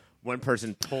have one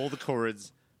person pull the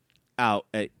cords out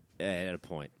at a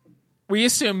point. We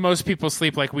assume most people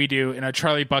sleep like we do in a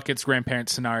Charlie Bucket's grandparent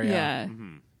scenario. Yeah.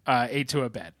 8 to a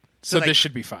bed. So like, this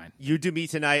should be fine. You do me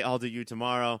tonight, I'll do you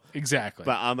tomorrow. Exactly.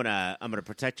 But I'm gonna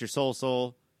protect your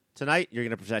soul tonight. You're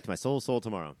gonna protect my soul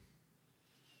tomorrow.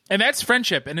 And that's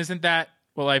friendship, and isn't that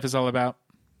what life is all about?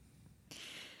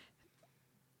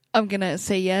 I'm gonna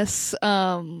say yes.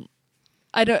 I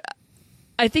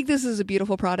think this is a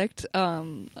beautiful product.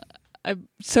 I'm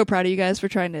so proud of you guys for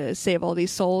trying to save all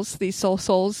these souls, these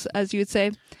souls, as you would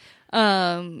say.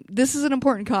 This is an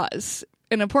important cause.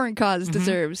 An important cause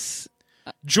deserves.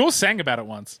 Jules sang about it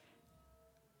once.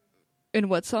 In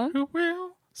what song? Who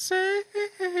will save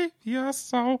your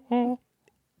soul?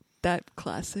 That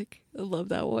classic. I love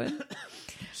that one.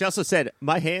 She also said,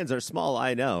 "My hands are small,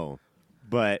 I know,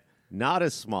 but not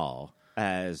as small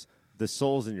as the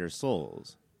souls in your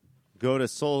souls. Go to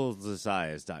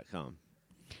soulsdesires.com."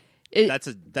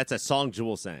 That's a song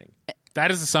Jules sang.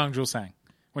 That is the song Jules sang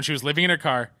when she was living in her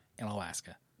car in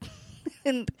Alaska.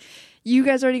 And you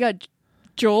guys already got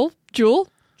Jewel? Jules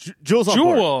on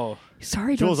board.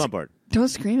 Sorry, Jules on board. Don't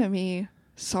scream at me.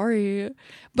 Sorry.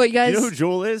 But you guys... Do you know who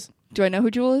Jewel is? Do I know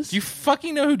who Jewel is? Do you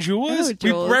fucking know who Jewel is?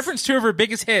 We referenced two of her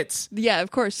biggest hits. Yeah,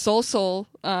 of course. Soul.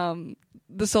 The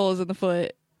soul is in the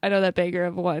foot. I know that banger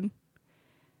of one.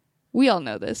 We all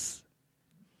know this.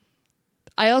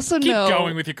 I also know... Keep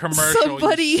going with your commercial,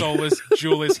 somebody you soulless,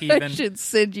 jewelless heathen. I should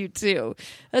send you to.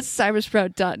 That's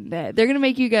cybersprout.net. They're going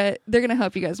to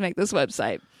help you guys make this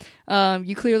website.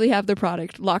 You clearly have the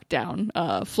product locked down.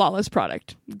 Flawless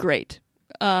product. Great.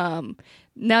 Now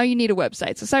you need a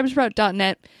website. So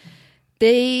cybersprout.net...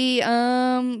 They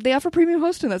offer premium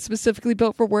hosting that's specifically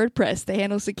built for WordPress. They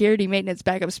handle security, maintenance,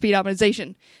 backup, speed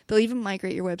optimization. They'll even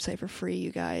migrate your website for free,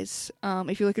 you guys.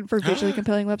 If you're looking for visually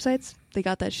compelling websites, they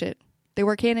got that shit. They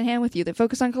work hand in hand with you. They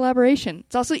focus on collaboration.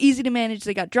 It's also easy to manage.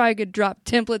 They got drag and drop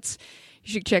templates.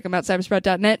 You should check them out,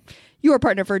 cybersprout.net. Your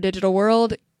partner for a digital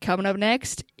world. Coming up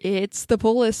next, it's the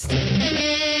pull list.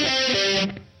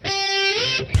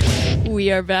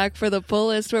 We are back for the pull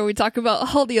list where we talk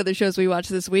about all the other shows we watched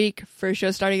this week. First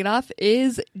show starting it off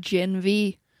is Gen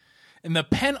V. In the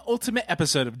penultimate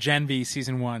episode of Gen V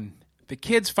Season 1, the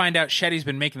kids find out Shetty's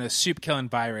been making a soup-killing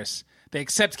virus. They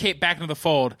accept Kate back into the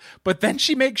fold, but then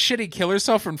she makes Shetty kill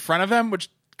herself in front of them, which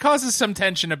causes some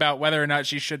tension about whether or not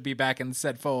she should be back in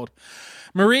said fold.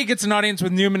 Marie gets an audience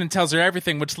with Newman and tells her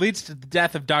everything, which leads to the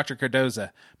death of Dr. Cardoza.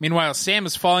 Meanwhile, Sam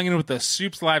is falling in with the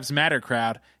Soups Lives Matter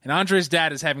crowd, and Andre's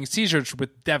dad is having seizures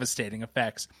with devastating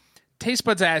effects. Taste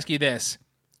buds, I ask you this.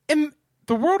 In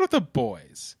the world of the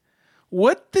boys,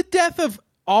 would the death of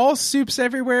all soups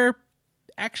everywhere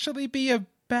actually be a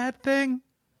bad thing?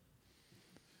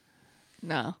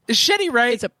 No. Is Shetty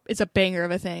right? It's a banger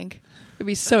of a thing. It'd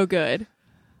be so good.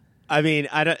 I mean,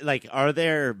 I don't like. Are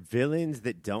there villains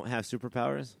that don't have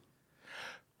superpowers?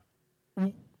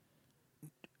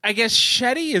 I guess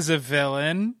Shetty is a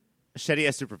villain. Shetty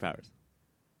has superpowers.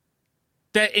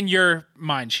 That in your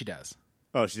mind, she does.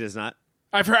 Oh, she does not.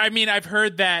 I've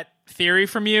heard that theory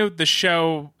from you. The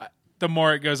show, the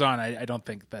more it goes on, I don't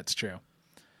think that's true.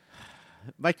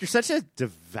 Mike, you're such a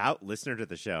devout listener to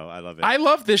the show. I love it. I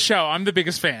love this show. I'm the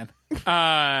biggest fan.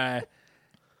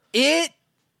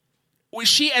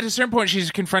 She at a certain point,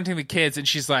 she's confronting the kids, and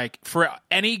she's like, "For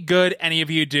any good any of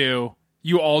you do,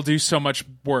 you all do so much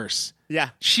worse." Yeah,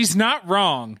 she's not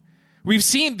wrong. We've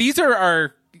seen these are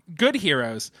our good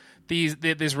heroes.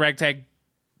 This ragtag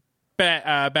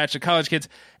batch of college kids,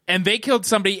 and they killed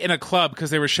somebody in a club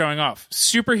because they were showing off.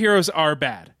 Superheroes are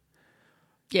bad.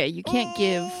 Yeah, you can't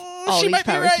give all these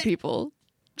powers to people.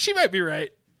 She might be right.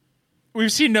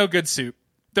 We've seen no good soup.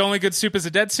 The only good soup is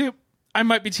a dead soup. I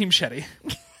might be Team Shetty.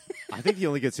 I think the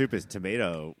only good soup is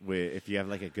tomato. If you have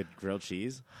like a good grilled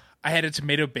cheese. I had a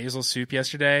tomato basil soup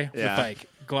yesterday with like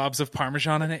globs of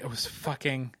Parmesan in it. It was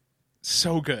fucking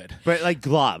so good. But like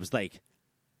globs, like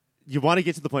you want to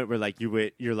get to the point where like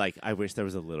you're like, I wish there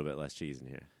was a little bit less cheese in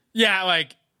here. Yeah,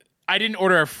 like I didn't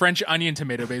order a French onion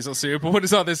tomato basil soup. What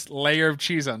is all this layer of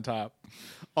cheese on top?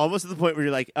 Almost to the point where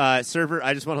you're like, server,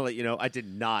 I just want to let you know I did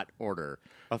not order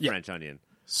a French onion.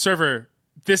 Server,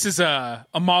 this is a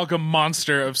amalgam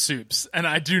monster of soups, and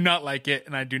I do not like it,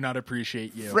 and I do not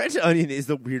appreciate you. French onion is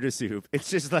the weirdest soup. It's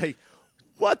just like,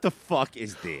 what the fuck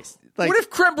is this? Like, what if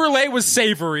creme brulee was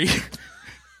savory?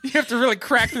 You have to really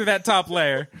crack through that top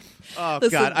layer. Oh,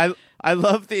 God. I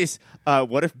love this.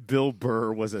 What if Bill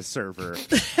Burr was a server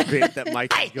bit that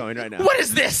Mike is going right now? What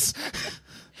is this?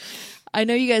 I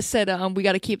know you guys said we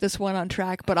got to keep this one on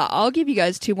track, but I'll give you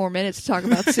guys 2 more minutes to talk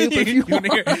about soup if you want.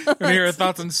 You want to hear our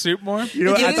thoughts on soup more? You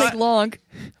know, I thought long.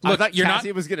 I thought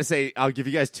Cassie was going to say, I'll give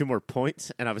you guys 2 more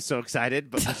points, and I was so excited,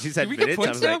 but when she said minutes, I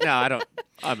was like, no, I don't.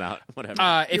 I'm out.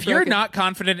 Whatever. If you're not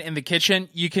confident in the kitchen,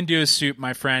 you can do a soup,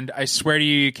 my friend. I swear to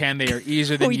you can. They are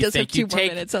easier than you think. You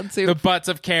take minutes on soup. The butts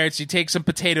of carrots. You take some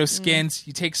potato skins.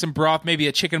 You take some broth, maybe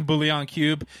a chicken bouillon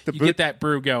cube. You get that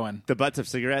brew going. The butts of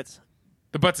cigarettes?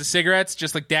 The butts of cigarettes,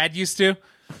 just like Dad used to.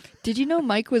 Did you know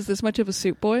Mike was this much of a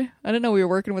soup boy? I didn't know we were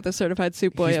working with a certified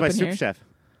soup boy. He's up my in soup here. chef.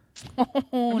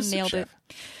 Oh, nailed it.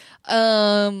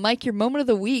 Mike, your moment of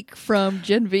the week from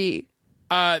Gen V.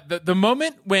 The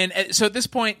moment when, so at this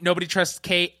point, nobody trusts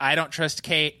Kate. I don't trust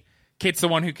Kate. Kate's the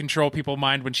one who controls people's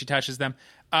mind when she touches them.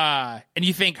 And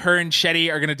you think her and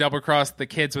Shetty are going to double cross the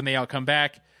kids when they all come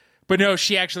back. But no,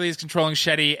 she actually is controlling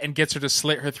Shetty and gets her to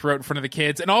slit her throat in front of the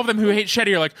kids. And all of them who hate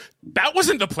Shetty are like, that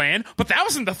wasn't the plan, but that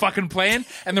wasn't the fucking plan.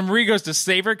 And then Marie goes to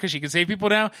save her because she can save people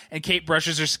now. And Kate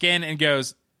brushes her skin and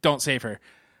goes, don't save her.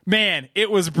 Man, it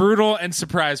was brutal and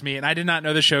surprised me. And I did not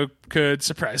know the show could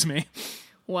surprise me.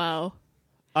 Wow.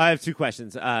 I have 2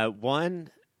 questions. One,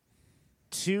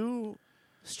 too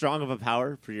strong of a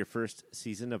power for your first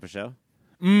season of a show?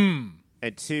 And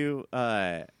 2,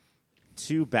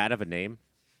 too bad of a name?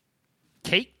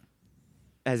 Kate?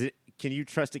 Can you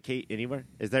trust a Kate anywhere?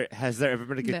 Has there ever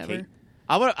been a good Never. Kate?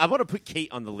 I want to put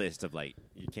Kate on the list of like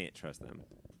you can't trust them.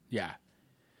 Yeah.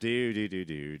 Do.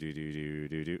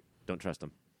 Don't trust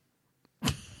them.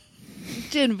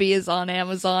 Gen V is on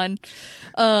Amazon.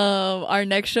 Our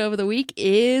next show of the week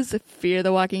is Fear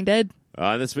the Walking Dead.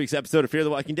 On this week's episode of Fear the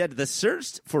Walking Dead, the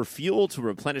search for fuel to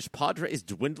replenish Padre's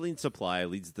dwindling supply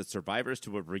leads the survivors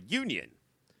to a reunion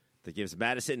that gives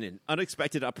Madison an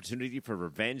unexpected opportunity for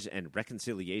revenge and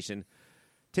reconciliation.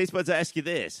 Taste Buds, I ask you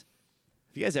this.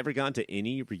 Have you guys ever gone to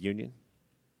any reunion?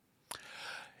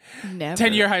 Never.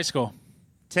 10-year high school.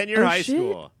 10-year high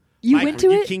school. You Mike, went to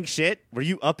were you it? king shit? Were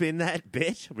you up in that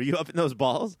bitch? Were you up in those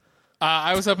balls?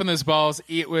 I was up in those balls.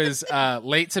 It was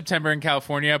late September in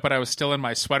California, but I was still in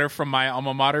my sweater from my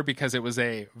alma mater because it was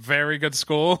a very good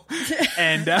school.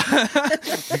 And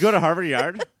you go to Harvard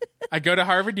Yard? I go to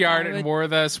Harvard Yard and wore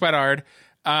the sweatard.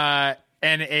 And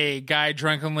a guy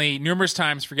drunkenly, numerous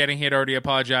times forgetting he had already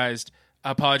apologized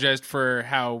for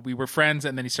how we were friends,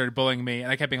 and then he started bullying me.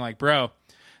 And I kept being like, bro,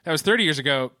 that was 30 years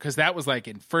ago, because that was like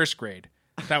in first grade.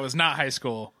 That was not high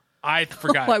school. I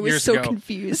forgot I was years so ago.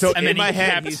 confused. So And in then my he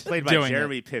head, kept he's played by doing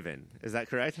Jeremy Piven. Is that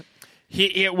correct?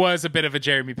 It was a bit of a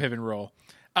Jeremy Piven role.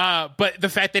 But the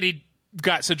fact that he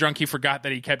got so drunk he forgot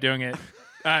that he kept doing it,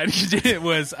 it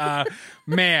was,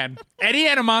 man, any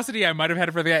animosity I might have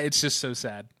had for the guy, it's just so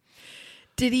sad.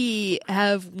 Did he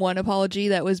have one apology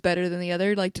that was better than the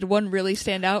other? Like, did one really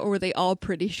stand out, or were they all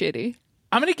pretty shitty?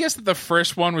 I'm going to guess that the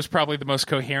first one was probably the most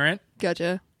coherent.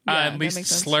 Gotcha. Yeah, At that least makes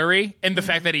sense. slurry. And the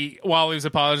fact that he, while he was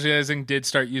apologizing, did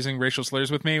start using racial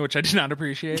slurs with me, which I did not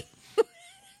appreciate.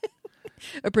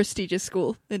 A prestigious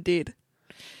school, indeed.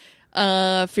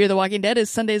 Fear the Walking Dead is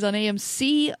Sundays on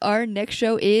AMC. Our next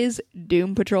show is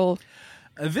Doom Patrol.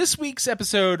 This week's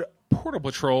episode, Portal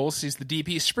Patrol, sees the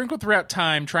DP sprinkled throughout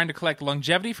time trying to collect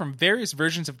longevity from various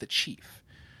versions of the Chief.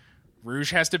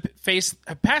 Rouge has to face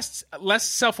a past less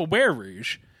self-aware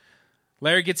Rouge.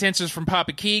 Larry gets answers from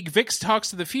Papa Keeg. Vix talks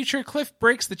to the future. Cliff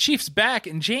breaks the Chief's back,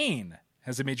 and Jane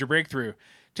has a major breakthrough.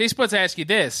 Taste Buds, I ask you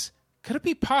this. Could it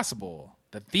be possible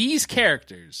that these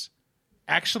characters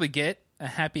actually get a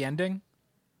happy ending?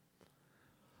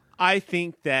 I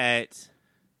think that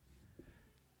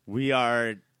we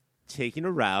are taking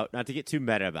a route, not to get too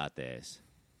meta about this.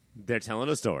 They're telling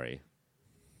a story.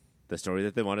 The story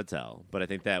that they want to tell. But I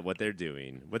think that what they're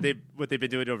doing, what they've been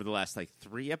doing over the last,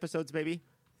 3 episodes, maybe?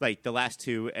 Like, the last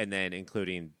 2, and then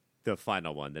including the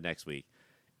final one, the next week,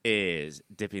 is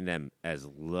dipping them as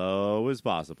low as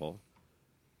possible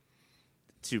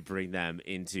to bring them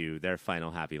into their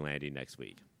final happy landing next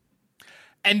week.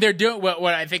 And they're doing what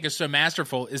I think is so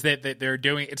masterful is that they're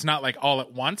doing, it's not like all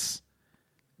at once.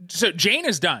 So Jane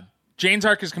is done. Jane's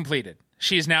arc is completed.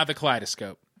 She is now the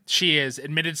Kaleidoscope. She has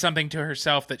admitted something to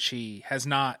herself that she has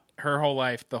not her whole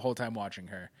life, the whole time watching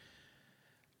her.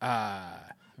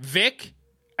 Vic,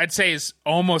 I'd say, is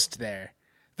almost there.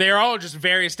 They're all just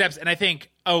various steps, and I think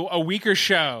a weaker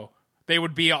show, they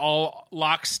would be all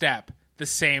lockstep, the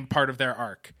same part of their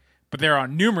arc. But they're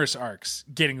on numerous arcs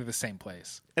getting to the same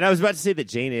place. And I was about to say that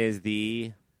Jane is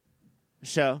the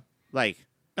show. Like,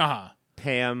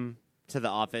 Pam to The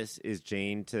Office is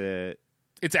Jane to...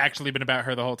 It's actually been about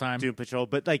her the whole time. Doom Patrol.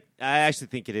 But, I actually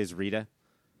think it is Rita.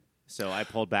 So I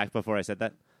pulled back before I said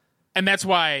that. And that's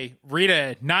why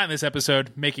Rita, not in this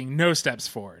episode, making no steps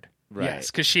forward. Right.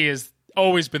 Yes, because she has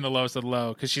always been the lowest of the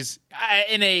low. Because she's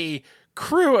in a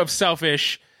crew of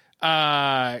selfish,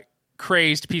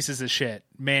 crazed pieces of shit.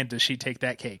 Man, does she take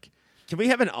that cake. Can we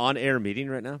have an on-air meeting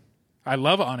right now? I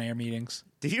love on-air meetings.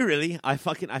 Do you really? I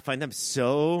find them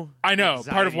so... I know.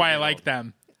 Part of why I like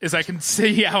them is I can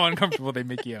see how uncomfortable they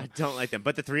make you. I don't like them.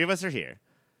 But the 3 of us are here.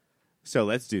 So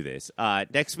let's do this.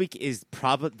 Next week is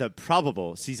the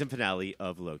probable season finale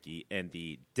of Loki and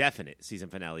the definite season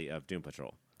finale of Doom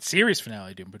Patrol. Series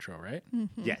finale Doom Patrol, right?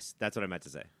 Mm-hmm. Yes, that's what I meant to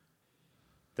say.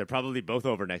 They're probably both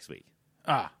over next week.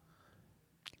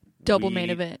 Double main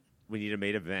event. We need a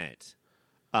main event.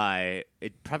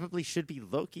 It probably should be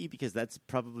Loki because that's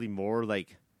probably more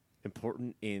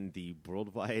important in the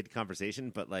worldwide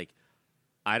conversation. But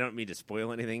I don't mean to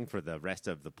spoil anything for the rest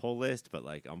of the poll list. But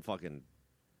I'm fucking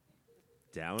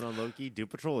down on Loki. Doom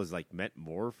Patrol is meant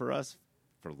more for us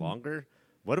for longer.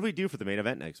 What do we do for the main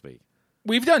event next week?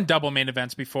 We've done double main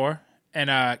events before, and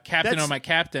Captain Oh My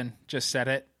Captain just said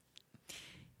it.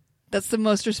 That's the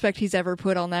most respect he's ever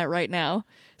put on that right now.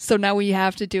 So now we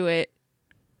have to do it.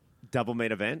 Double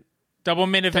main event? Double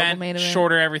main event,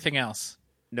 shorter everything else.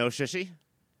 No shushy?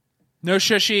 No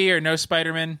shushy or no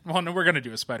Spider-Man. Well, no, we're going to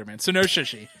do a Spider-Man, so no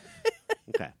shushy.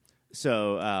 Okay.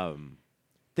 So,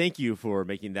 thank you for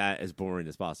making that as boring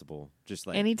as possible. Just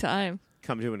like anytime.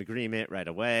 Come to an agreement right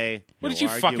away. What did you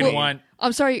fucking want?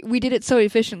 I'm sorry, we did it so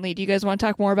efficiently. Do you guys want to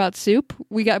talk more about soup?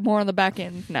 We got more on the back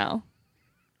end now.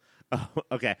 Oh,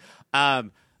 okay.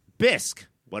 Bisque.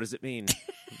 What does it mean?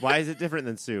 Why is it different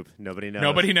than soup? Nobody knows.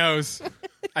 Nobody knows.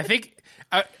 I think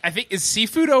is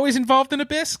seafood always involved in a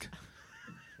bisque?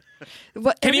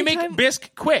 Can you make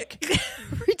bisque quick?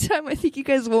 Every time I think you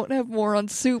guys won't have more on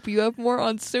soup, you have more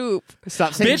on soup.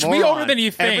 Stop saying Bitch, moron. we older than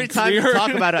you think. Every time you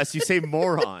talk about us, you say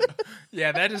moron.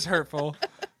 Yeah, that is hurtful.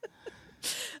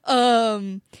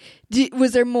 Was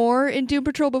there more in Doom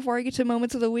Patrol before I get to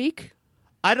moments of the week?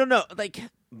 I don't know. Like,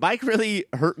 Mike really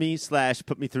hurt me /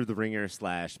 put me through the ringer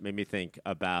 / made me think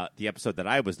about the episode that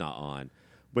I was not on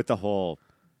with the whole,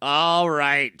 all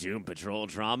right, Doom Patrol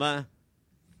drama.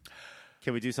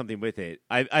 Can we do something with it?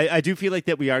 I do feel like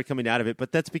that we are coming out of it,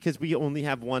 but that's because we only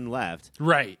have one left.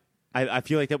 Right. I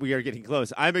feel like that we are getting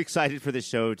close. I'm excited for the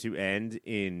show to end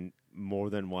in more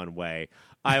than one way.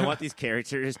 I want these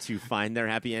characters to find their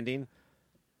happy ending.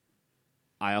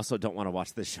 I also don't want to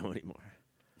watch this show anymore.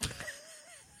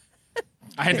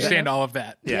 I understand all of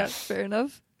that. Yeah, fair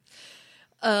enough.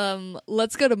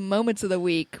 Let's go to moments of the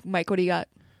week. Mike, what do you got?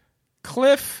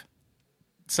 Cliff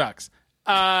sucks.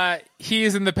 He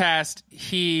is in the past.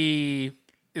 He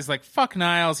is like, fuck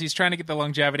Niles. He's trying to get the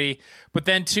longevity. But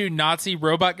then 2 Nazi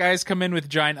robot guys come in with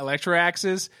giant electro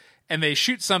axes and they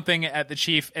shoot something at the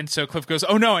chief. And so Cliff goes,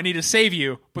 oh no, I need to save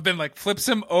you. But then like flips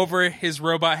him over his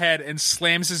robot head and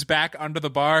slams his back under the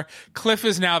bar. Cliff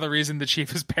is now the reason the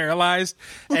chief is paralyzed.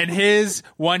 And his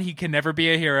 1, he can never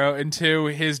be a hero. And 2,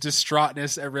 his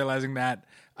distraughtness at realizing that.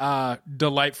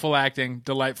 Delightful acting,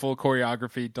 delightful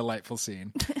choreography, delightful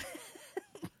scene.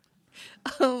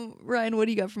 Ryan, what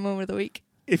do you got for moment of the week?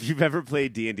 If you've ever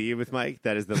played D&D with Mike,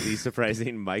 that is the least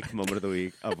surprising Mike moment of the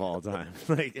week of all time.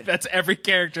 Like, that's every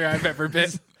character I've ever been.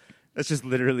 That's just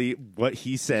literally what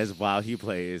he says while he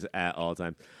plays at all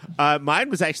time. Mine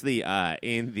was actually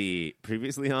in the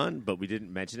previously on, but we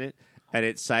didn't mention it. And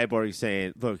it's Cyborg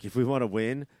saying, look, if we want to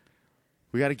win,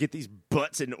 we got to get these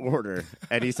butts in order.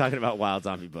 And he's talking about wild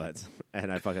zombie butts.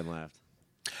 And I fucking laughed.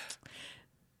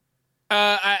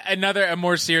 A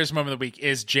more serious moment of the week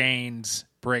is Jane's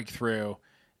breakthrough.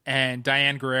 And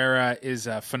Diane Guerrera is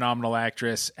a phenomenal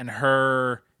actress. And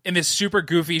her, in this super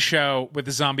goofy show with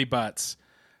the zombie butts,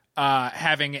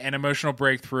 having an emotional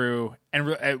breakthrough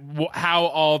and how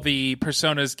all the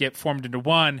personas get formed into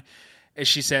one, as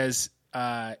she says,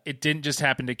 it didn't just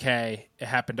happen to Kay. It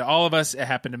happened to all of us. It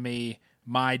happened to me.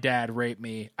 My dad raped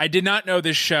me. I did not know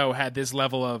this show had this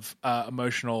level of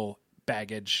emotional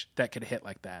baggage that could hit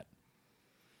like that.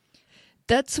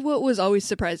 That's what was always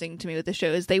surprising to me with the show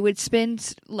is they would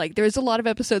spend, like, there's a lot of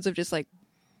episodes of just, like,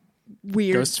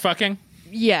 weird... Ghost fucking?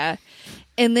 Yeah.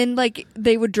 And then, like,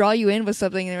 they would draw you in with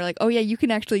something and they're like, oh, yeah, you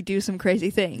can actually do some crazy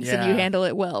things and you handle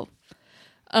it well.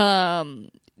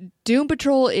 Doom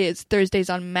Patrol is Thursdays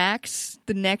on Max.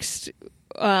 The next...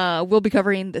 we'll be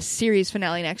covering the series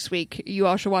finale next week. You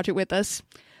all should watch it with us.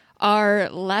 Our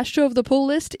last show of the pull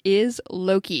list is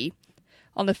Loki.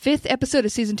 On the 5th episode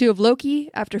of Season 2 of Loki,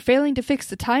 after failing to fix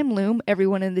the time loom,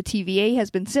 everyone in the TVA has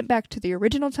been sent back to the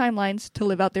original timelines to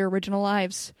live out their original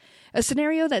lives. A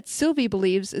scenario that Sylvie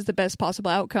believes is the best possible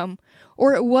outcome,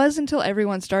 or it was until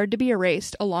everyone started to be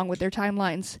erased along with their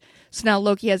timelines. So now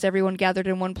Loki has everyone gathered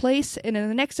in one place, and in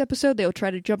the next episode they will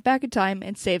try to jump back in time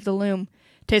and save the loom.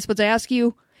 Taste Buds, I ask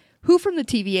you, who from the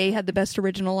TVA had the best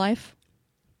original life?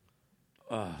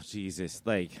 Oh, Jesus.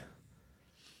 Like...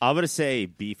 I'm going to say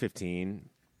B-15.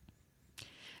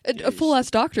 A full-ass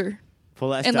doctor.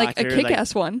 Full-ass and, doctor. And, like, a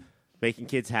kick-ass one. Making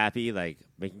kids happy, like,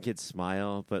 making kids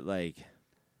smile. But, like,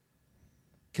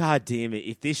 God damn it.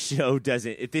 If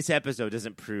this episode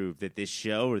doesn't prove that this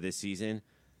show or this season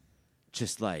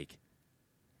just, like,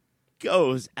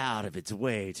 goes out of its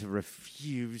way to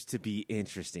refuse to be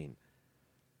interesting.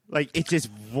 Like, it just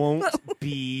won't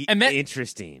be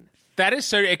interesting. That is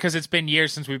so, because it's been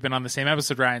years since we've been on the same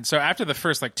episode, Ryan. So after the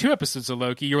first 2 episodes of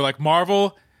Loki, you were like,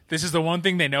 Marvel, this is the one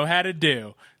thing they know how to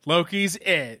do. Loki's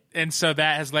it. And so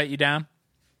that has let you down?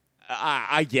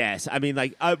 I guess. I mean,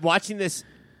 like, watching this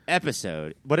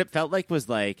episode, what it felt like was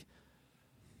like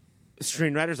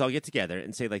screenwriters all get together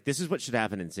and say, like, this is what should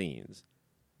happen in scenes.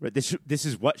 Right? This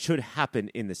is what should happen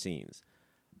in the scenes.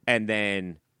 And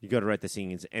then you go to write the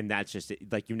scenes, and that's just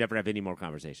it. Like, you never have any more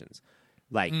conversations.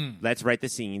 Like, let's write the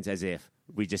scenes as if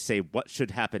we just say what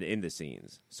should happen in the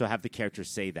scenes. So have the characters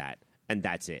say that, and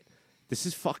that's it. This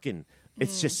is fucking...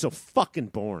 It's just so fucking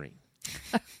boring.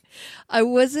 I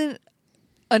wasn't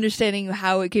understanding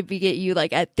how it could get you,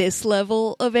 like, at this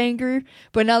level of anger,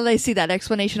 but now that I see that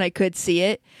explanation, I could see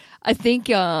it. I think,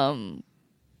 So,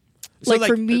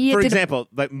 for me, for example,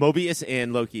 like Mobius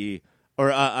and Loki,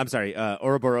 or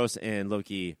Ouroboros and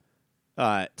Loki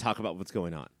talk about what's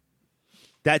going on.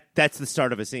 That's the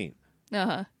start of a scene.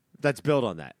 Uh-huh. That's built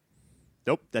on that.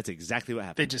 Nope, that's exactly what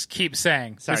happened. They just keep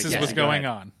saying, this is what's going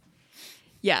on.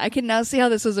 Yeah, I can now see how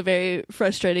this was a very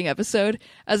frustrating episode.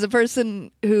 As a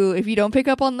person who, if you don't pick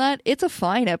up on that, it's a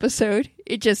fine episode.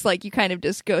 It just, like, you kind of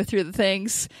just go through the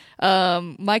things.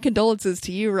 My condolences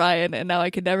to you, Ryan, and now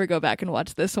I can never go back and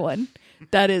watch this one.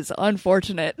 That is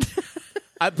unfortunate.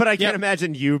 But I can't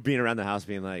imagine you being around the house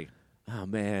being like, oh,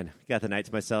 man, got the night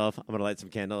to myself. I'm going to light some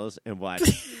candles and watch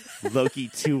Loki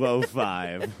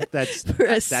 205. That's For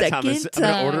a second time. I'm going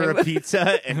to order a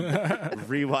pizza and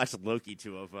rewatch Loki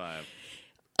 205.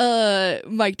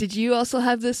 Mike, did you also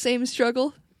have the same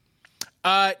struggle?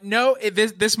 No,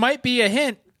 this might be a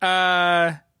hint.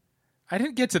 I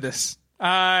didn't get to this.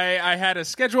 I had a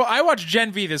schedule. I watched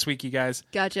Gen V this week, you guys.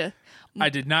 Gotcha. I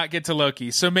did not get to Loki.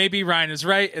 So maybe Ryan is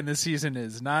right, and this season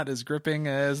is not as gripping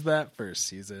as that first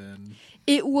season.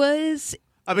 It was...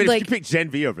 I mean, if you pick Gen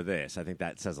V over this, I think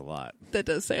that says a lot. That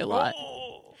does say a lot.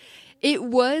 It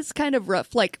was kind of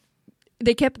rough. Like,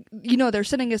 they kept... they're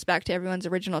sending us back to everyone's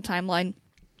original timeline.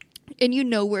 And you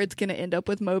know where it's going to end up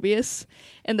with Mobius.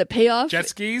 And the payoff... Jet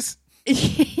skis?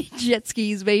 Jet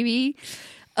skis, baby.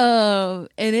 And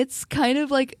it's kind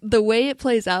of like... The way it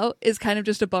plays out is kind of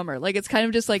just a bummer. Like, it's kind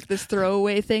of just like this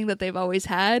throwaway thing that they've always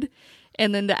had.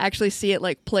 And then to actually see it,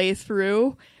 like, play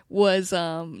through was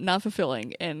not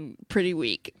fulfilling and pretty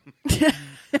weak. I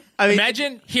mean,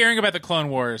 imagine hearing about the Clone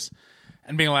Wars...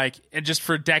 and being like, and just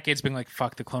for decades being like,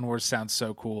 fuck, the Clone Wars sounds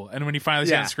so cool. And when you finally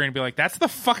see it on the screen, be like, that's the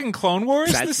fucking Clone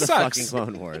Wars? That's this the sucks. fucking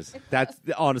Clone Wars.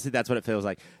 Honestly, that's what it feels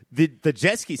like. The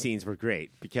jet ski scenes were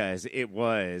great because it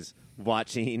was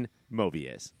watching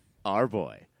Mobius, our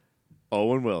boy,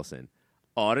 Owen Wilson,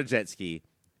 on a jet ski,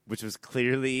 which was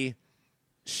clearly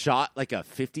shot like a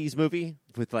 50s movie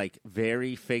with like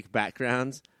very fake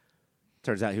backgrounds.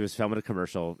 Turns out he was filming a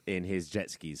commercial in his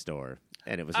jet ski store,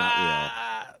 and it was not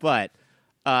real. But...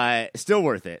 still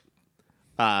worth it.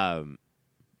 But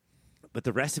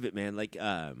the rest of it, man, like,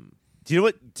 do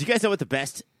you guys know what the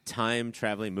best time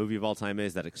traveling movie of all time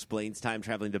is that explains time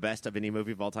traveling the best of any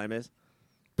movie of all time is?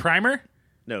 Primer?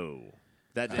 No.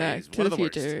 That Back is to one the of the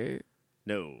Future. worst.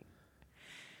 No.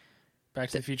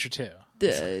 Back to the Future 2.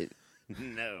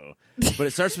 No. But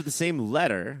it starts with the same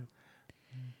letter.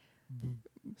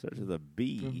 It starts with a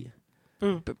B.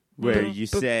 Where you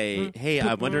say, hey,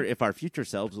 I wonder if our future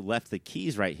selves left the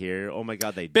keys right here. Oh, my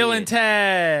God, they did. Bill and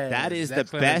Ted. That is the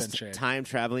best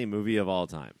time-traveling movie of all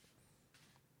time.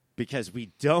 Because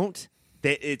we don't...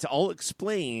 It's all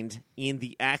explained in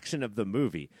the action of the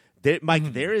movie.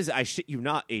 Mike, there is, I shit you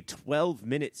not, a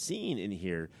 12-minute scene in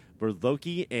here where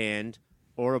Loki and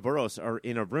Ouroboros are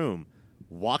in a room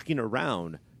walking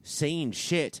around saying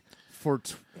shit for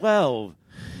 12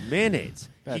 minutes.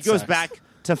 He goes back...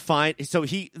 to find, so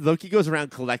Loki goes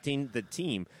around collecting the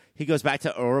team. He goes back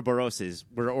to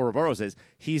where Ouroboros is.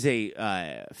 He's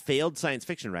a failed science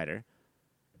fiction writer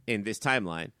in this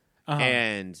timeline,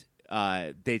 and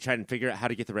they try and figure out how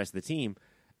to get the rest of the team,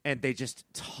 and they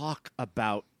just talk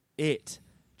about it.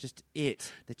 Just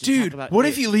it. Dude, what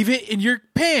if you leave it in your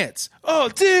pants? Oh,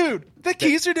 dude, the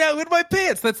keys are now in my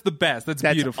pants. That's the best. That's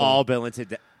beautiful. That's all Bill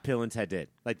and Ted did.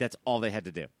 Like, that's all they had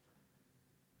to do.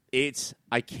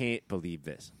 I can't believe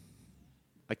this.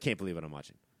 I can't believe what I'm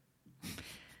watching.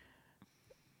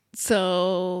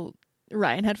 So,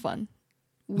 Ryan had fun.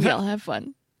 We all have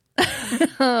fun.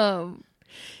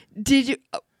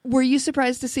 Were you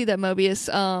surprised to see that Mobius,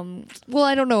 well,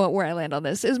 I don't know where I land on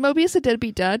this. Is Mobius a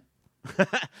deadbeat dad?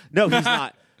 No, he's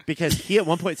not. Because he at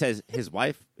one point says his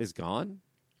wife is gone.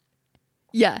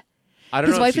 Yeah.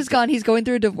 His wife is gone. He's going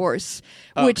through a divorce,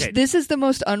 which this is the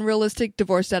most unrealistic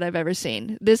divorce dad I've ever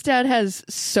seen. This dad has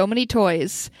so many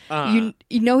toys. You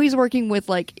know he's working with,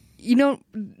 like,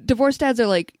 divorce dads are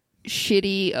like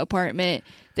shitty apartment.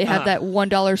 They have that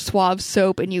 $1 Suave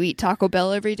soap, and you eat Taco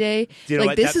Bell every day. You know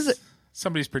like, this is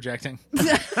somebody's projecting.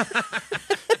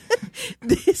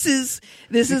 This is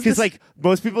because like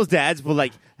most people's dads will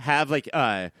like have like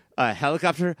a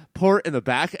helicopter port in the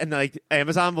back, and like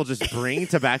Amazon will just bring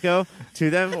tobacco to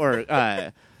them, or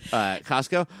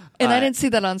Costco. And I didn't see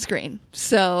that on screen.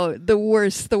 So the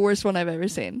worst one I've ever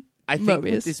seen. I think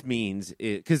what this means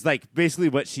is because like basically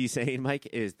what she's saying, Mike,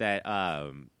 is that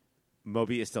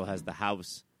Mobius still has the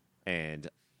house and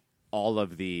all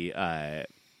of the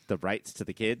rights to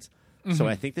the kids. Mm-hmm. So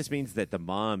I think this means that the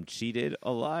mom cheated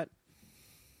a lot.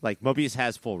 Like, Mobius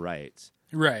has full rights.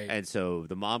 Right. And so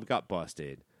the mom got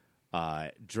busted.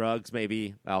 Drugs,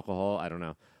 maybe. Alcohol. I don't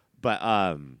know. But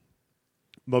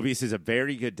Mobius is a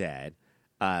very good dad,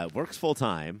 works full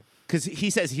time, because he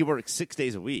says he works 6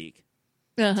 days a week,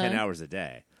 10 hours a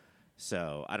day.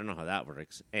 So I don't know how that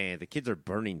works. And the kids are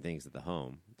burning things at the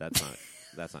home. That's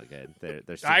not good. They're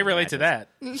I relate to that.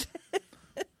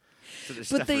 So there's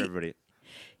stuff for everybody.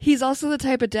 He's also the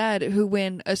type of dad who,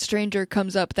 when a stranger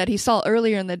comes up that he saw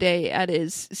earlier in the day at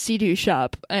his Sea-Doo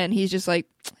shop, and he's just like,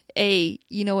 hey,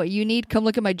 you know what you need? Come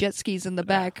look at my jet skis in the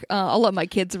back. I'll let my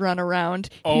kids run around.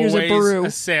 Here's Always a brew.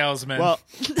 a salesman. Well,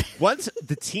 once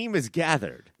the team is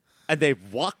gathered and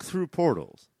they've walked through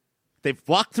portals,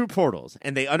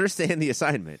 and they understand the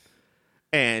assignment,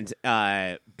 and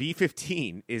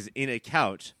B-15 is in a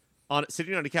couch,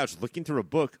 sitting on a couch looking through a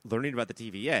book, learning about the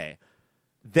TVA.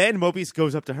 Then Mobius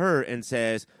goes up to her and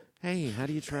says, hey, how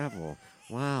do you travel?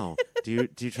 Wow. Do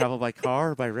you travel by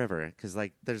car or by river? Because,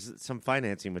 like, there's some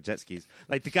financing with jet skis.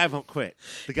 Like, the guy won't quit.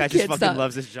 The guy just fucking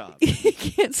loves his job. He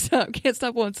can't stop. Can't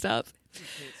stop, won't stop. He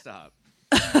can't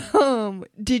stop.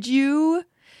 Did you...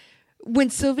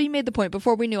 When Sylvie made the point,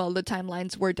 before we knew all the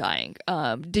timelines were dying,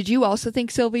 did you also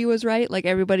think Sylvie was right? Like,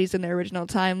 everybody's in their original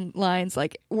timelines.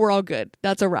 Like, we're all good.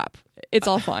 That's a wrap. It's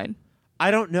all fine.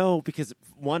 I don't know, because,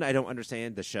 one, I don't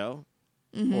understand the show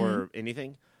or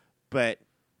anything. But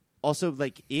also,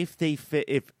 like, if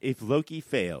Loki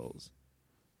fails,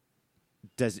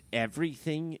 does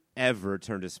everything ever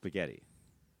turn to spaghetti?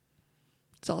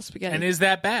 It's all spaghetti. And is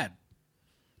that bad?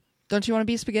 Don't you want to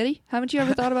be spaghetti? Haven't you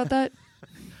ever thought about that?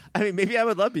 I mean, maybe I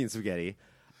would love being spaghetti.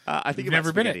 I think about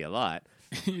spaghetti a lot.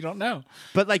 You don't know.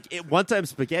 But, like, once I'm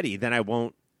spaghetti, then I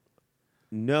won't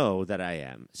know that I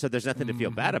am. So there's nothing to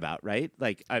feel bad about, right?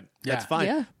 Like, that's fine.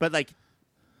 Yeah. But, like,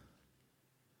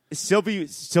 Sylvie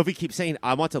keeps saying,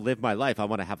 I want to live my life. I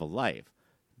want to have a life.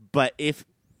 But if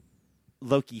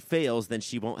Loki fails, then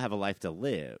she won't have a life to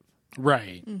live.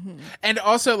 Right. And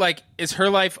also, like, is her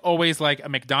life always like a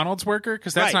McDonald's worker?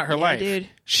 Because that's not her life. Dude.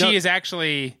 She is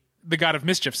actually the god of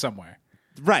mischief somewhere.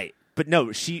 Right. But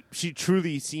no, she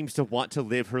truly seems to want to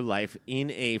live her life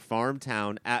in a farm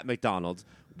town at McDonald's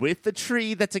with the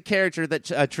tree that's a character,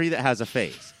 a tree that has a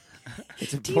face.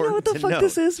 It's important. Do you know what the fuck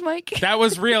this is, Mike? That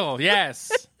was real,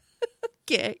 yes.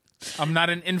 Okay. I'm not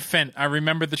an infant. I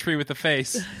remember the tree with the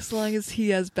face. As long as he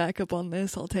has backup on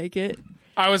this, I'll take it.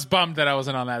 I was bummed that I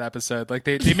wasn't on that episode. Like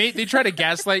they try to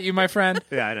gaslight you, my friend.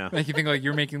 Yeah, I know. Make you think like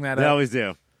you're making that up. They always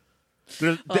do.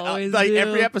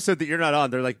 Every episode that you're not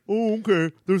on, they're like, "Oh,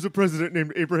 okay. There's a president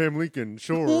named Abraham Lincoln.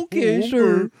 Sure. Okay,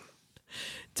 sure.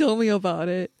 Tell me about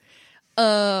it."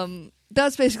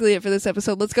 That's basically it for this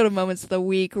episode. Let's go to moments of the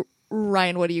week.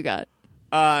 Ryan, what do you got?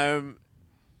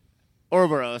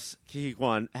 Ouroboros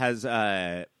Kihikwan has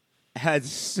had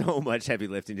so much heavy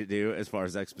lifting to do as far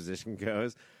as exposition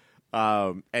goes,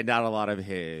 and not a lot of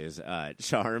his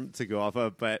charm to go off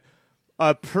of, but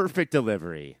a perfect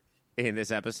delivery in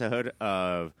this episode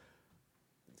of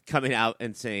coming out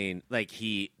and saying, like,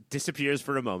 he disappears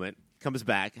for a moment, comes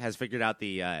back, has figured out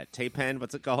the tape pen.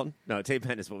 What's it called? No, tape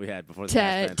pen is what we had before the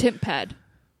temp pad.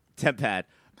 Temp pad.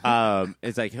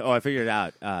 It's like, oh, I figured it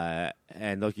out.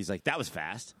 And Loki's like, that was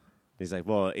fast. He's like,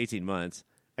 well, 18 months.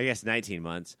 I guess 19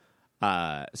 months.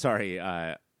 Sorry,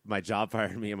 my job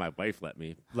fired me and my wife left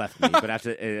me. But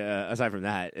after, aside from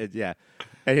that, yeah.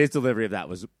 And his delivery of that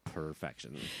was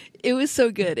perfection. It was so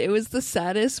good. It was the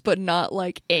saddest, but not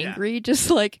like angry. Yeah.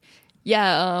 Just like,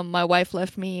 yeah, my wife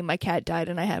left me, my cat died,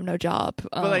 and I have no job.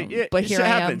 But here I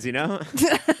happens, you know?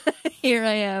 Here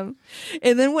I am.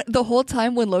 And then the whole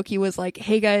time when Loki was like,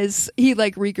 hey guys, he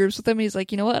like regroups with them. He's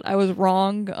like, you know what? I was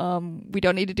wrong. We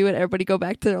don't need to do it. Everybody go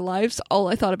back to their lives. All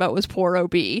I thought about was poor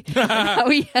OB. How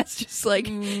he has just like,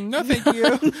 no, thank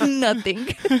you.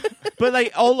 Nothing. But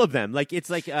like all of them, like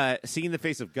it's like seeing the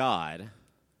face of God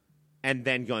and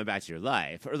then going back to your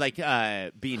life, or like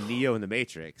being Neo in the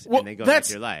Matrix and then going back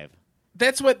to your life.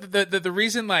 That's what the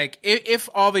reason, like, if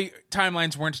all the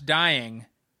timelines weren't dying,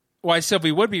 why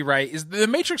Sylvie would be right is the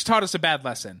Matrix taught us a bad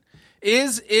lesson.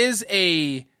 Is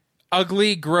a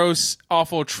ugly, gross,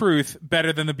 awful truth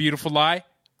better than the beautiful lie?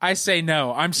 I say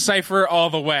no. I'm Cypher all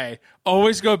the way.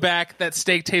 Always go back. That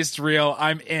steak tastes real.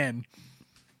 I'm in.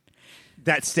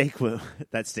 That steak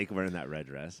wearing that red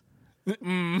dress.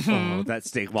 Mm-hmm. Oh, that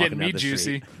steak walking getting down me the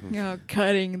juicy. street. Oh,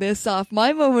 cutting this off.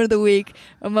 My moment of the week,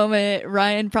 a moment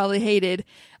Ryan probably hated.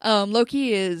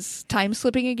 Loki is time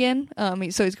slipping again.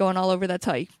 So he's going all over. That's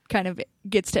how he kind of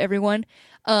gets to everyone.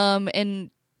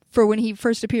 And for when he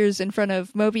first appears in front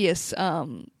of Mobius,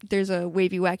 there's a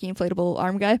wavy, wacky, inflatable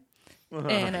arm guy.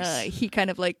 And he kind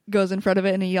of like goes in front of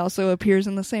it, and he also appears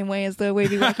in the same way as the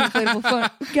wavy, wacky,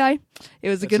 inflatable guy. It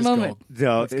was a good moment.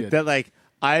 No, that like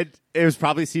It was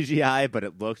probably CGI, but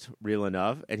it looked real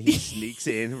enough, and he sneaks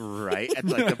in right at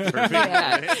like the perfect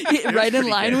moment. Right in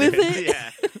line with it.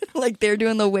 Yeah. Like they're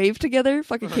doing the wave together.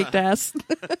 Fucking kicked ass.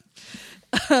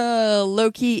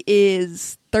 Loki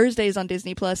is Thursdays on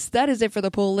Disney Plus. That is it for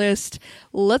the pull list.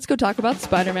 Let's go talk about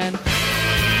Spider-Man.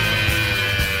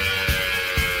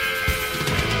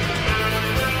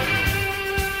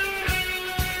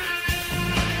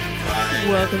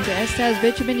 Welcome to STAS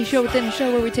Bitch, a mini show within a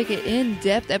show where we take an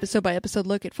in-depth, episode-by-episode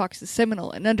look at Fox's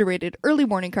seminal and underrated early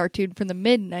morning cartoon from the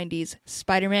mid-90s,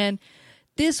 Spider-Man.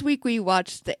 This week we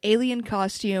watched The Alien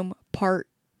Costume Part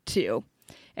 2.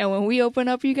 And when we open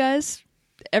up, you guys,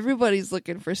 everybody's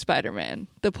looking for Spider-Man.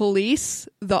 The police,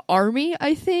 the army,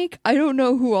 I think. I don't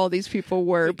know who all these people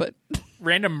were, but...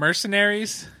 Random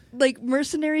mercenaries? Like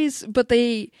mercenaries, but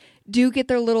they... do get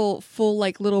their little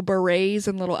little berets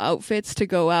and little outfits to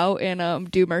go out and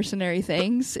do mercenary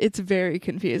things. It's very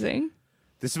confusing.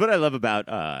 This is what I love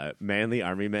about manly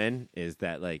army men is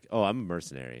that like, oh, I'm a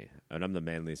mercenary and I'm the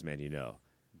manliest man you know.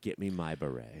 Get me my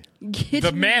beret.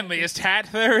 The manliest hat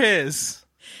there is.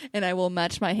 And I will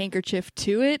match my handkerchief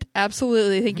to it.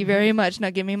 Absolutely. Thank you very much.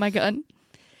 Now give me my gun.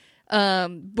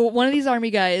 But one of these army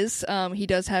guys, he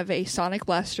does have a sonic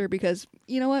blaster because,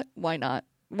 you know what? Why not?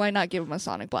 Why not give him a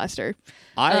sonic blaster?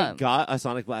 I got a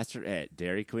sonic blaster at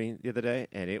Dairy Queen the other day,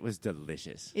 and it was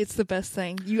delicious. It's the best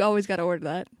thing. You always got to order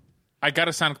that. I got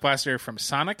a sonic blaster from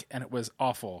Sonic, and it was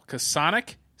awful because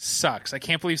Sonic sucks. I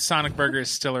can't believe Sonic Burger is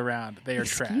still around. They are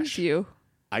trash. Excuse you.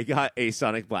 I got a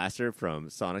sonic blaster from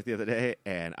Sonic the other day,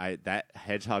 and that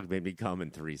hedgehog made me come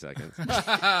in 3 seconds.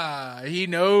 He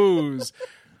knows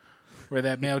where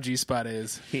that male G-spot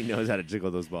is. He knows how to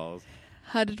jiggle those balls.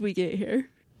 How did we get here?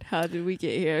 Army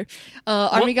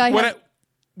guy.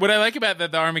 What I like about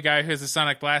the army guy who has a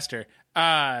sonic blaster,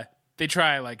 they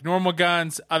try like normal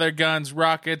guns, other guns,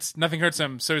 rockets. Nothing hurts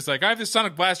him. So he's like, I have this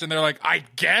sonic blaster, and they're like, I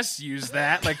guess use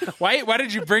that. Like, why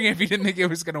did you bring it if you didn't think it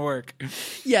was gonna work?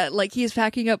 Yeah, like he's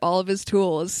packing up all of his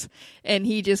tools, and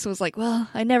he just was like, well,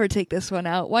 I never take this one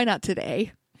out. Why not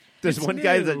today? There's one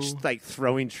guy that's just like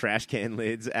throwing trash can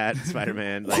lids at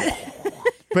Spider-Man, like.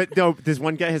 But no, this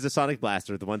one guy has a sonic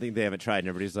blaster, the one thing they haven't tried, and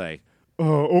everybody's like,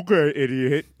 oh, okay,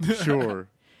 idiot. Sure.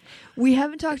 We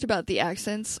haven't talked about the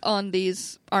accents on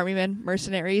these army men,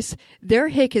 mercenaries. They're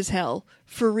hick as hell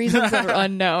for reasons that are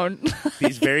unknown.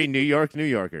 These very New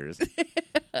Yorkers.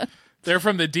 They're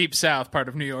from the deep south part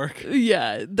of New York.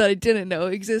 Yeah, that I didn't know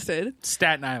existed.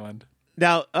 Staten Island.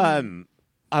 Now,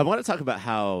 I want to talk about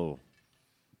how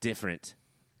different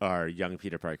our young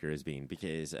Peter Parker is being,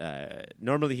 because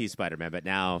normally he's Spider-Man, but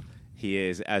now he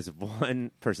is, as one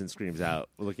person screams out,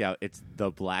 look out, it's the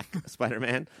Black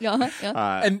Spider-Man. Yeah.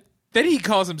 And then he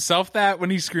calls himself that when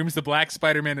he screams the Black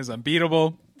Spider-Man is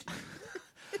unbeatable.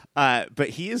 But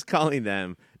he is calling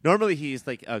them, normally he's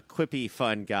like a quippy,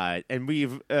 fun guy, and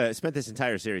we've spent this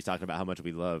entire series talking about how much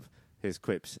we love his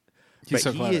quips. He's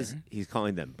so clever. He's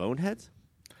calling them boneheads.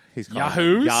 He's calling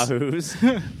Yahoos.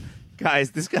 Them Yahoos.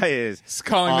 Guys, this guy is... He's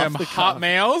calling them hot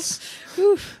males.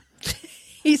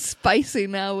 He's spicy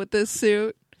now with this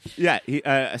suit.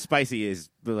 Yeah, spicy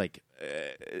is like...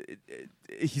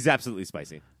 he's absolutely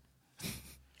spicy.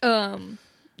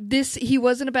 He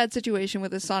was in a bad situation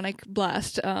with a sonic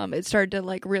blast. It started to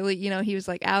like really, he was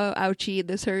like, ow, ouchie,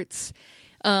 this hurts.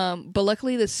 But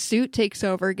luckily the suit takes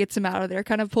over, gets him out of there,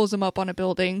 kind of pulls him up on a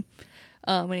building.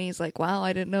 And he's like, wow,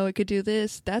 I didn't know it could do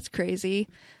this. That's crazy.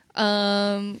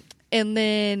 And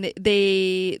then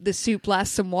the suit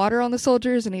blasts some water on the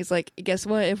soldiers, and he's like, guess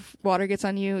what? If water gets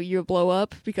on you, you'll blow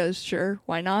up, because sure,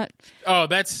 why not? Oh,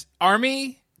 that's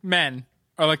army men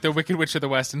are like the Wicked Witch of the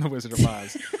West and the Wizard of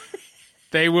Oz.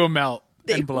 They will melt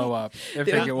and blow up if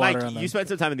they get water on them. You spent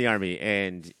some time in the army,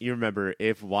 and you remember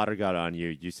if water got on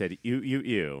you, you said, ew.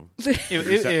 Ew.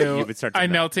 You would start to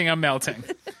I'm melting.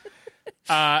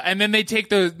 And then they take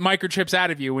the microchips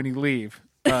out of you when you leave.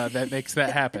 That makes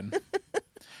that happen.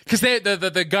 Because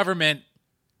the government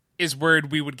is worried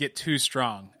we would get too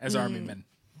strong as army men.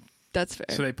 That's fair.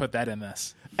 So they put that in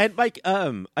this. And Mike,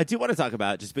 I do want to talk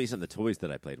about, just based on the toys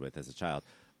that I played with as a child,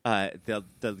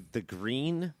 the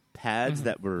green pads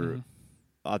that were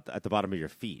at the bottom of your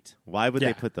feet. Why would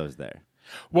they put those there?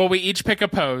 Well, we each pick a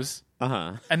pose,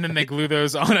 and then they glue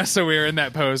those on us so we were in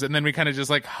that pose, and then we kind of just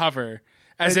like hover.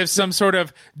 As if some sort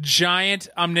of giant,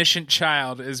 omniscient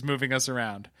child is moving us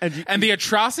around. And the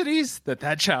atrocities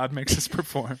that child makes us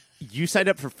perform. You signed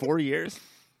up for 4 years?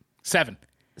 7.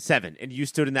 7. And you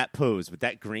stood in that pose with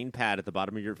that green pad at the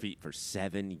bottom of your feet for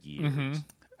 7 years. Mm-hmm.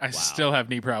 I still have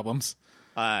knee problems.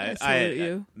 I salute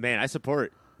you. Man, I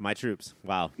support my troops.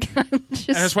 Wow. And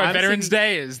that's why Veterans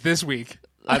Day is this week.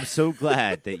 I'm so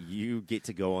glad that you get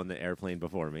to go on the airplane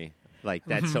before me. Like,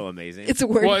 that's so amazing. It's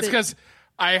worth Well, it's because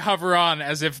I hover on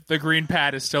as if the green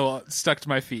pad is still stuck to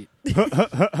my feet.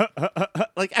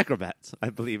 Like acrobats,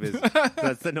 I believe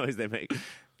that's the noise they make.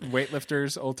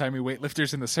 Weightlifters, old-timey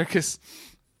weightlifters in the circus.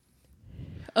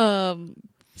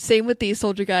 Same with these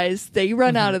soldier guys. They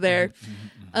run out of there.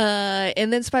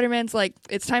 And then Spider-Man's like,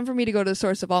 it's time for me to go to the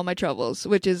source of all my troubles,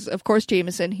 which is, of course,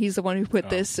 Jameson. He's the one who put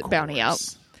this bounty out.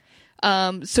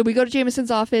 So we go to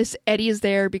Jameson's office. Eddie is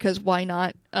there because why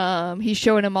not? He's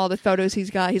showing him all the photos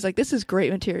he's got. He's like, this is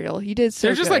great material. You did so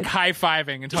They're just good. like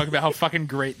high-fiving and talking about how fucking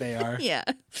great they are. Yeah.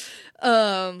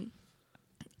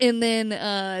 And then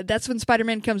that's when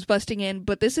Spider-Man comes busting in.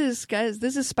 But this is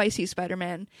spicy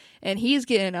Spider-Man. And he is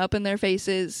getting up in their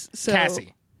faces. So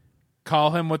Cassie.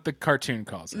 Call him what the cartoon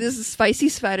calls him. This is spicy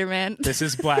Spider-Man. This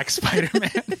is Black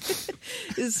Spider-Man. This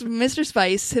is Mr.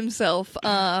 Spice himself.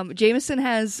 Jameson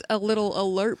has a little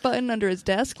alert button under his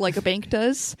desk like a bank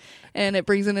does. And it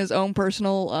brings in his own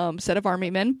personal set of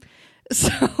army men.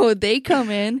 So they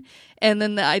come in. And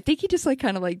then I think he just like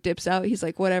kind of like dips out. He's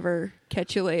like, whatever,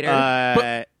 catch you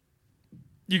later.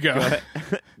 You go.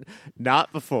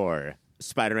 Not before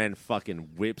Spider-Man fucking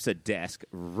whips a desk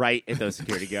right at those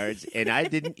security guards, and it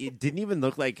didn't even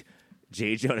look like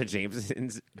J. Jonah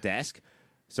Jameson's desk.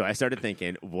 So I started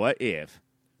thinking, what if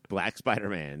Black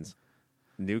Spider-Man's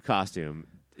new costume,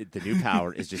 the new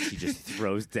power is he just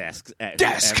throws desks at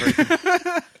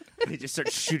whoever. He just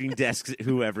starts shooting desks at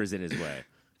whoever's in his way.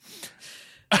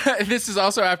 This is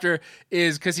also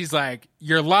because he's like,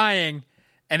 you're lying.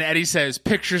 And Eddie says,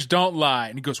 pictures don't lie.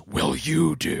 And he goes, will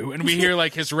you do? And we hear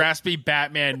like his raspy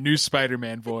Batman, new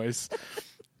Spider-Man voice.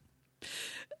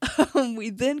 We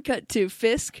then cut to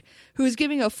Fisk, who is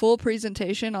giving a full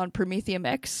presentation on Promethium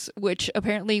X, which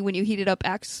apparently when you heat it up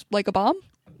acts like a bomb,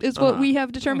 is what we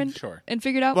have determined and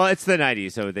figured out. Well, it's the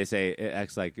 90s, so they say it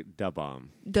acts like da bomb.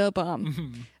 Da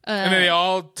bomb. And then they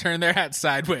all turn their hats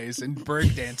sideways and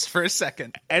breakdance for a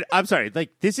second. And I'm sorry,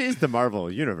 like, this is the Marvel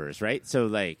universe, right? So,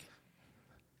 like,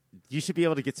 you should be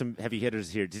able to get some heavy hitters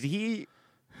here. Did he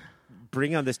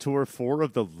bring on this tour 4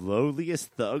 of the lowliest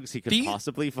thugs he could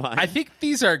possibly find? I think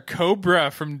these are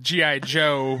Cobra from G.I.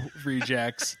 Joe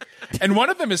rejects. And one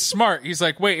of them is smart. He's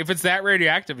like, wait, if it's that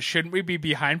radioactive, shouldn't we be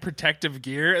behind protective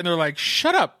gear? And they're like,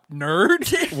 shut up,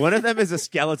 nerd. One of them is a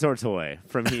Skeletor toy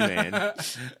from He-Man.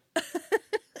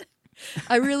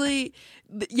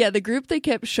 The group they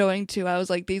kept showing to, I was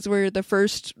like, these were the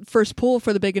first pull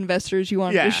for the big investors you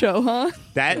wanted to show, huh?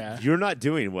 You're not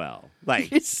doing well.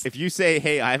 Like, if you say,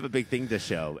 hey, I have a big thing to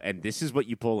show, and this is what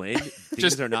you pull in,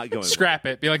 things are not going scrap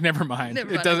it. Be like, never mind.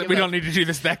 We don't need to do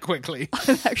this that quickly.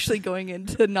 I'm actually going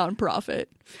into nonprofit.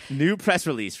 New press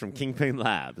release from Kingpin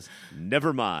Labs.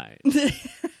 Never mind.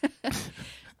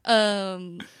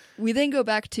 We then go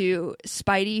back to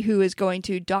Spidey, who is going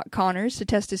to Doc Connors to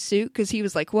test his suit because he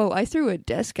was like, whoa, I threw a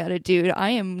desk at a dude.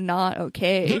 I am not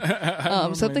okay.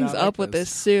 Something's up with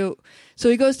this suit. So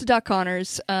he goes to Doc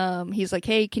Connors. He's like,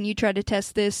 hey, can you try to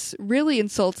test this? Really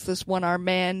insults this one-armed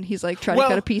man. He's like, try to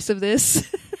cut a piece of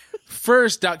this.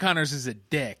 First, Doc Connors is a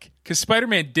dick because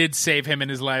Spider-Man did save him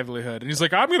and his livelihood. And he's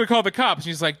like, I'm going to call the cops. And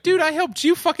he's like, dude, I helped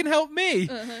you. Fucking help me.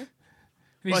 Uh-huh.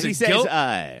 Well, he says,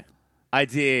 I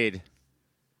did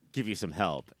give you some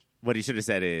help. What he should have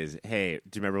said is, hey,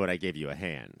 do you remember when I gave you a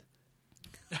hand?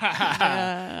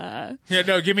 Yeah,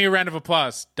 no, give me a round of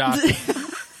applause, Doc.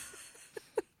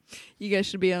 You guys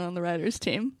should be on the writers'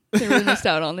 team. They really missed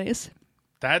out on these.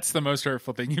 That's the most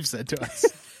hurtful thing you've said to us.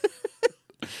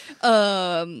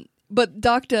 But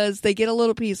Doc does. They get a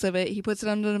little piece of it. He puts it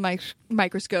under the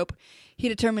microscope. He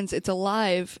determines it's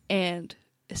alive and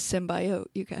a symbiote,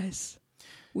 you guys.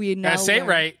 We now say it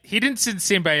right. He didn't say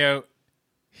symbiote.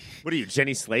 What are you,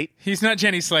 Jenny Slate? He's not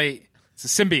Jenny Slate. It's a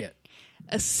symbiote.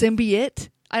 A symbiote?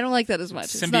 I don't like that as much.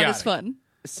 Symbiotic. It's not as fun.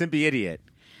 A symbiote.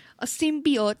 A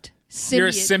symbiote. You're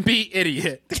a simpy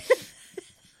idiot.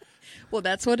 Well,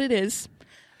 that's what it is.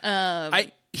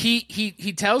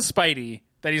 He tells Spidey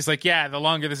that he's like, yeah, the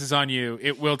longer this is on you,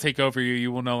 it will take over you.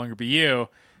 You will no longer be you.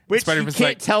 Which you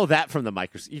can't tell that from the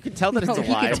microscope. You can tell that it's alive.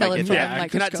 You can tell it from the microscope. I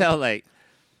cannot tell, like,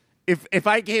 if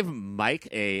I gave Mike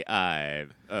a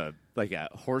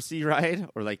horsey ride,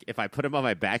 or like if I put him on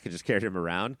my back and just carried him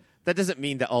around, that doesn't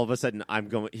mean that all of a sudden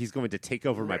he's going to take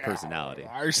over my personality.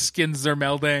 Our skins are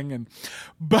melding,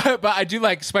 but I do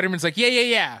like Spider-Man's like,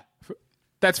 yeah.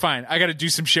 That's fine. I got to do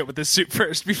some shit with this suit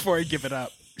first before I give it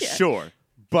up. Yeah. Sure,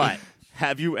 but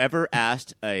have you ever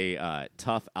asked a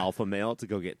tough alpha male to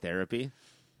go get therapy?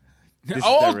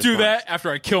 I'll do that after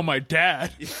I kill my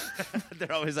dad.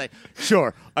 They're always like,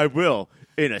 sure, I will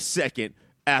in a second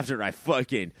after I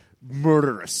fucking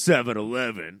murder a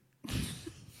 7-Eleven.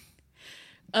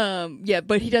 Yeah,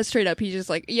 but he does straight up. He's just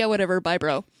like, yeah, whatever, bye,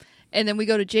 bro. And then we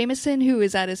go to Jameson, who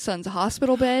is at his son's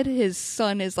hospital bed. His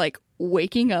son is like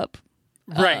waking up.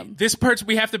 Right. This part,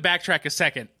 we have to backtrack a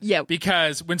second. Yeah.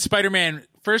 Because when Spider-Man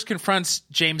first confronts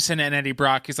Jameson and Eddie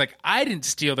Brock, he's like, I didn't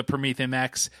steal the Prometheum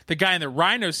X. The guy in the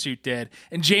rhino suit did.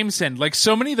 And Jameson, like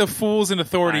so many of the fools in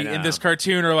authority in this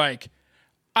cartoon are like,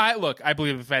 I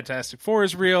believe the Fantastic Four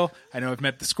is real. I know I've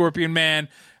met the Scorpion Man.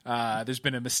 There's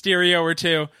been a Mysterio or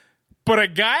two. But a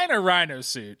guy in a rhino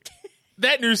suit,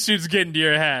 that new suit's getting to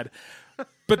your head.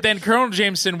 But then Colonel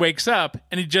Jameson wakes up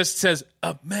and he just says,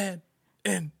 a man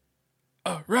in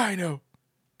a rhino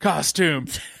costume.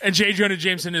 And J. Jonah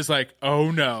Jameson is like, oh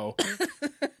no.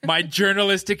 My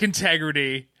journalistic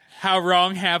integrity. How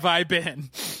wrong have I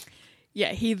been?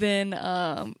 Yeah, he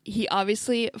then, he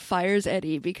obviously fires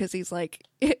Eddie because he's like,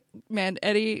 man,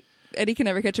 Eddie can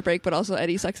never catch a break, but also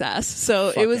Eddie sucks ass.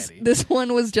 So Fuck Eddie. This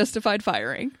one was justified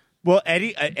firing. Well,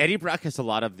 Eddie Brock has a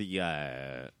lot of the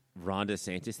Ron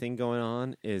DeSantis thing going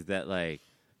on, is that, like,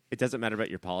 it doesn't matter about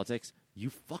your politics.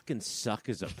 You fucking suck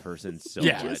as a person so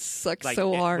much. Just sucks like,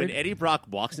 so hard. When Eddie Brock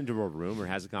walks into a room or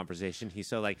has a conversation, he's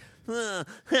so like, I'm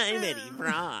Eddie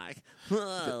Brock.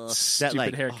 Stupid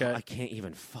like, haircut. I can't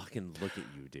even fucking look at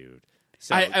you, dude.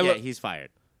 So, he's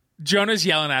fired. Jonah's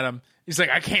yelling at him. He's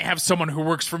like, I can't have someone who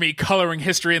works for me coloring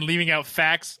history and leaving out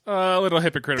facts. A little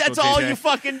hypocritical. That's all you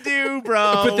fucking do,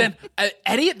 bro. But then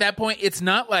Eddie, at that point, it's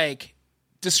not like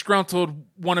disgruntled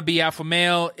wannabe alpha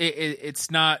male.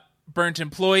 It's not burnt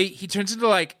employee. He turns into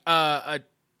like a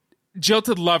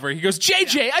jilted lover. He goes,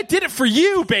 JJ, I did it for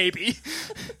you, baby.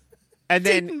 And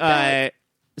then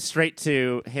straight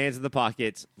to hands in the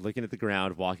pockets, looking at the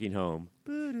ground, walking home.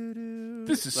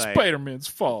 This is like, Spider-Man's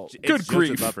fault. Good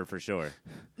grief. Lover for sure.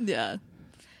 Yeah.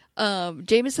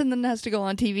 Jameson then has to go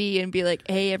on TV and be like,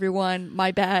 hey, everyone,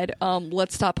 my bad.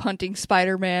 Let's stop hunting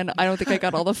Spider-Man. I don't think I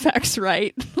got all the facts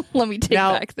right. Let me take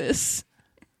back this.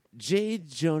 J.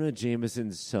 Jonah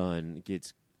Jameson's son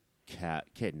gets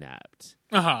kidnapped.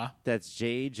 Uh-huh. That's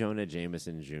J. Jonah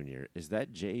Jameson Jr. Is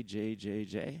that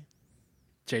JJJJ?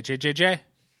 JJJJ.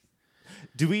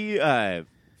 Do we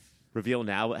reveal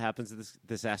now what happens to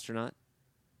this astronaut?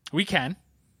 We can.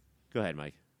 Go ahead,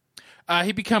 Mike.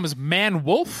 He becomes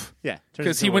Man-Wolf. Yeah.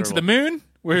 Because he went to the moon,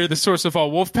 where the source of all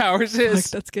wolf powers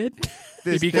is. That's good.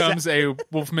 He becomes a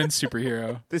Wolfman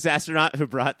superhero. This astronaut who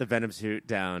brought the Venom suit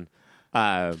down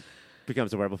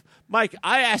becomes a werewolf. Mike,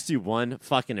 I asked you one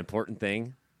fucking important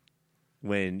thing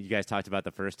when you guys talked about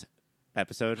the first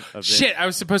episode of this. Shit, I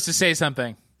was supposed to say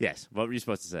something. Yes. What were you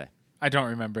supposed to say? I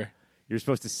don't remember. You're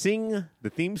supposed to sing the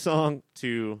theme song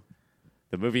to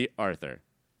the movie Arthur.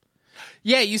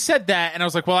 Yeah, you said that, and I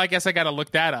was like, well, I guess I got to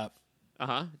look that up.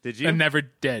 Uh-huh. Did you? I never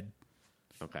did.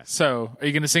 Okay. So, are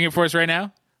you going to sing it for us right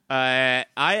now? I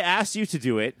asked you to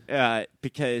do it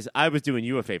because I was doing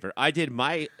you a favor. I did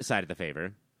my side of the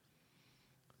favor.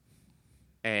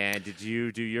 And did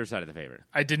you do your side of the favor?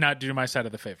 I did not do my side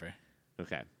of the favor.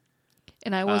 Okay.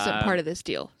 And I wasn't part of this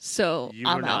deal, so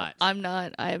I'm out. I'm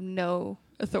not. I have no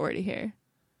authority here.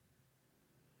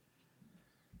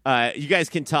 You guys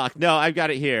can talk. No, I've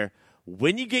got it here.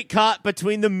 When you get caught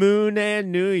between the moon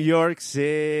and New York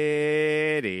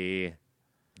City,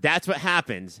 that's what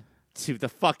happens to the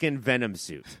fucking Venom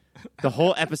suit. The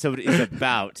whole episode is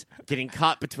about getting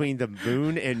caught between the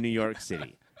moon and New York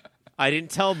City. I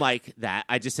didn't tell Mike that.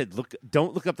 I just said,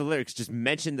 don't look up the lyrics. Just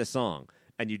mention the song.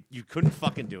 And you couldn't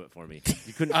fucking do it for me.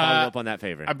 You couldn't follow up on that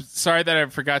favor. I'm sorry that I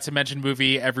forgot to mention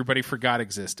movie everybody forgot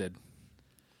existed.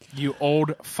 You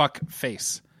old fuck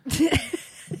face.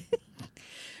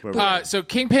 So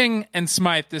Kingpin and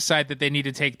Smythe decide that they need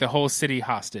to take the whole city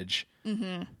hostage.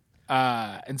 Mm-hmm.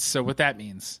 And so what that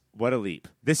means. What a leap.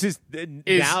 This is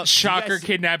now, Shocker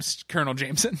kidnaps Colonel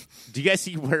Jameson. Do you guys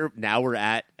see where now we're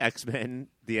at X-Men,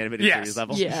 the animated series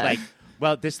level? Yeah. Like,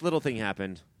 well, this little thing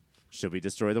happened. Should we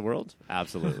destroy the world?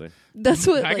 Absolutely. That's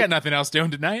what I got nothing else doing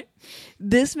tonight.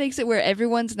 This makes it where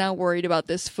everyone's now worried about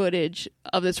this footage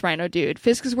of this Rhino dude.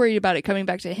 Fisk is worried about it coming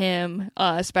back to him.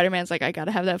 Spider-Man's like, I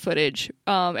gotta have that footage.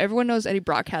 Everyone knows Eddie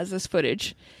Brock has this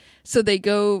footage. So they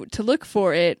go to look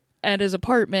for it at his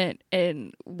apartment,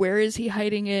 and where is he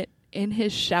hiding it? In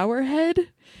his shower head?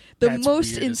 That's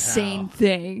most insane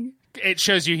thing. It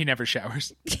shows you he never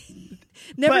showers.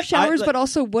 Never showers, but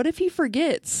also, what if he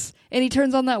forgets and he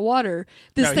turns on that water?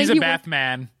 He's a bath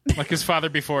man, like his father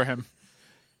before him.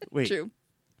 Wait, true.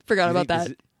 Forgot about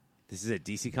that. This is a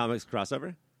DC Comics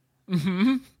crossover?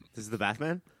 Mm-hmm. This is the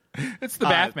Batman? It's the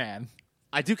Batman.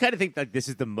 I do kind of think that this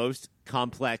is the most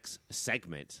complex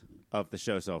segment of the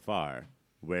show so far,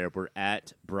 where we're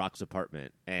at Brock's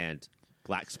apartment, and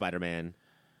Black Spider-Man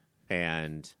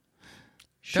and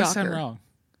Shocker. Does sound wrong.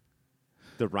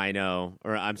 the Rhino,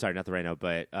 or I'm sorry, not the Rhino,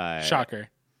 but Shocker.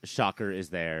 Shocker is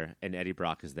there, and Eddie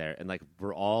Brock is there, and like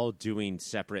we're all doing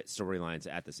separate storylines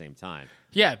at the same time.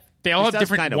 Yeah, they all Which have does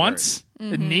different kinda wants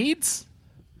and needs.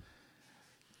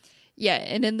 Yeah,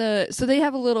 and so they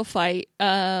have a little fight.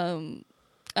 I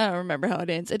don't remember how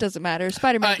it ends. It doesn't matter.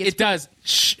 Spider-Man gets It does.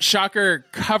 Shocker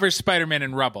covers Spider-Man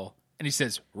in rubble, and he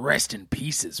says, "Rest in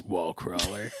pieces, wall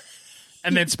crawler."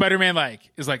 And then Spider-Man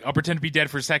is like, "I'll pretend to be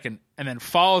dead for a second," and then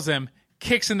follows him,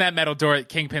 kicks in that metal door at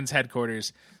Kingpin's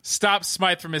headquarters, stops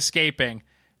Smythe from escaping,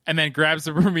 and then grabs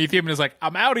the Prometheum and is like,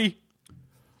 "I'm outie."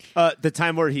 The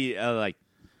time where he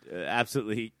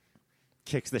absolutely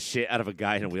kicks the shit out of a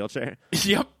guy in a wheelchair.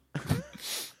 Yep.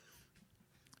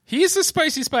 He's a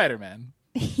spicy Spider-Man.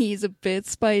 He's a bit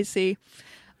spicy.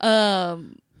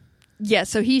 Yeah,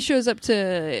 so he shows up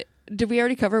to... Did we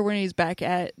already cover when he's back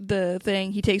at the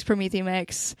thing? He takes Prometheum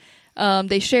X.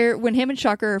 They share... When him and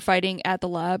Shocker are fighting at the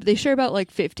lab, they share about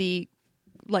 50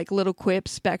 little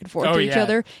quips back and forth to each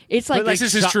other. It's like... This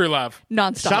is his true love.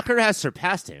 Nonstop. Shocker has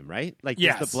surpassed him, right?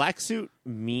 Yes. Does the black suit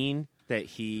mean that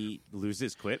he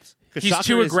loses quips? He's Shocker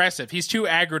too aggressive. He's too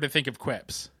aggro to think of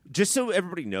quips. Just so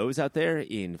everybody knows out there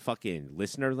in fucking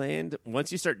listener land,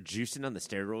 once you start juicing on the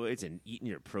steroids and eating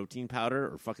your protein powder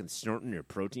or fucking snorting your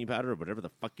protein powder or whatever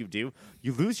the fuck you do,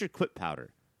 you lose your quip power.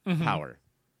 You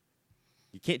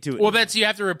can't do it. Well, you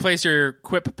have to replace your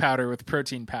quip powder with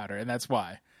protein powder, and that's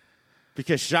why.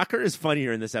 Because Shocker is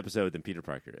funnier in this episode than Peter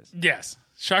Parker is. Yes.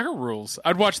 Shocker rules.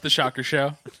 I'd watch the Shocker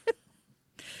show.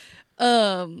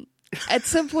 At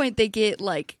some point, they get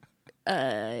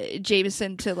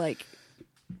Jameson to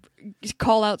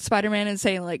call out Spider-Man and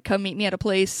say come meet me at a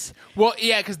place. Well,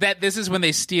 yeah, because this is when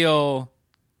they steal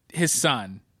his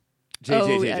son.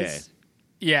 JJJJ. Yes.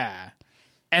 Yeah.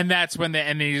 And that's when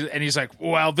he's like,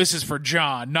 "Well, this is for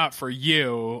John, not for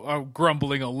you,"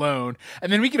 grumbling alone.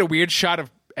 And then we get a weird shot of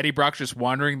Eddie Brock just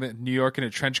wandering New York in a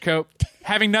trench coat,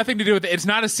 having nothing to do with it. It's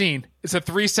not a scene. It's a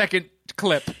 3-second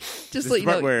clip. Just to let you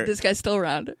know, this guy's still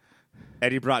around.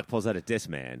 Eddie Brock pulls out a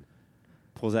Discman,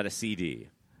 pulls out a CD.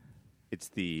 It's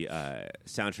the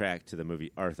soundtrack to the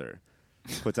movie Arthur.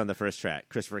 Puts on the first track,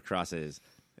 Christopher Cross's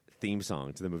theme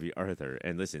song to the movie Arthur,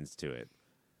 and listens to it.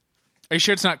 Are you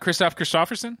sure it's not Christoph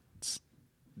Christofferson?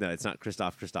 No, it's not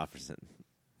Christoph Christofferson.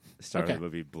 Star of the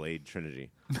movie Blade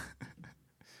Trinity.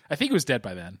 I think he was dead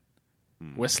by then.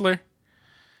 Whistler?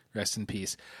 Rest in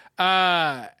peace.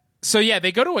 So yeah,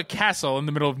 they go to a castle in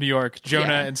the middle of New York.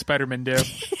 Jonah and Spider-Man do.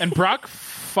 And Brock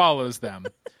follows them.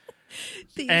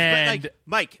 And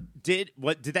Mike, did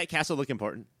that castle look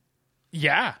important?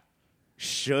 Yeah.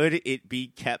 Should it be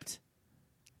kept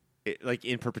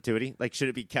in perpetuity? Should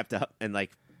it be kept up and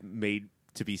made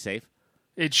to be safe?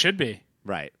 It should be.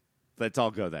 Right. Let's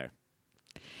all go there.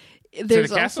 There's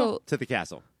to the castle? also To the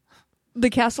castle. the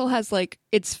castle has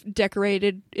it's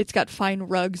decorated. It's got fine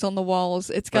rugs on the walls.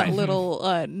 It's got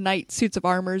little knight suits of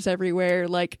armors everywhere.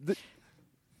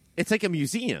 It's like a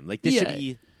museum. This should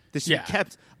be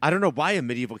kept. I don't know why a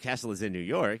medieval castle is in New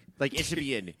York. It should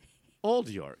be in Old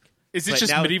York. Is it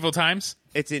just medieval times?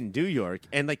 It's in New York,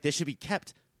 and this should be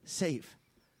kept safe.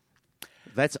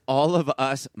 Let's all of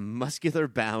us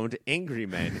muscular-bound angry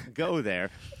men go there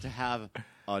to have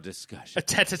a discussion. A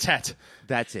tete-a-tete.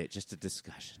 That's it, just a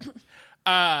discussion.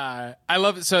 I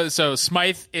love it. So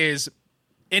Smythe is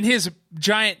in his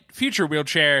giant future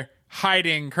wheelchair,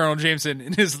 hiding Colonel Jameson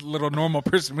in his little normal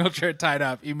person wheelchair tied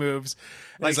up. He moves.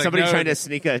 Like somebody trying to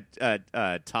sneak a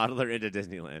toddler into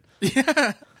Disneyland.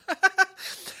 Yeah.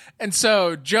 And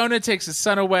so Jonah takes his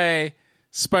son away.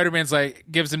 Spider-Man's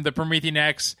gives him the Prometheum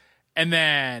X. And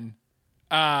then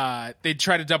they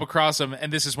try to double cross him.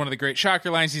 And this is one of the great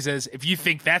Shocker lines. He says, "If you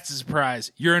think that's a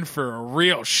surprise, you're in for a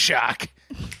real shock."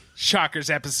 Shocker's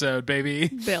episode, baby.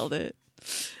 Nailed it.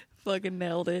 Fucking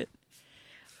nailed it.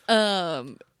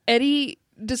 Eddie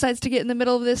decides to get in the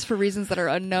middle of this for reasons that are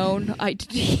unknown.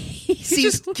 He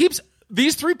just keeps...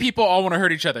 These three people all want to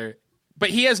hurt each other. But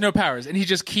he has no powers, and he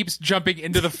just keeps jumping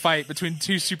into the fight between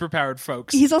two superpowered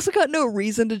folks. He's also got no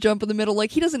reason to jump in the middle.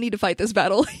 He doesn't need to fight this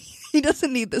battle. He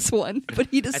doesn't need this one, but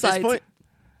he decides. At this point,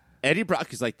 Eddie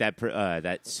Brock is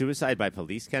that suicide by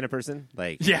police kind of person.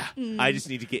 Yeah. I just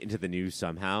need to get into the news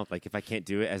somehow. If I can't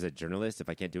do it as a journalist, if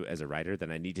I can't do it as a writer,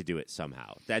 then I need to do it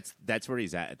somehow. That's where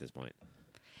he's at this point.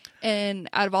 And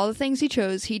out of all the things he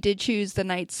chose, he did choose the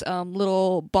knight's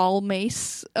little ball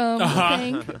mace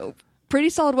thing. Pretty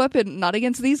solid weapon. Not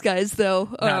against these guys,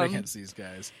 though. Not against these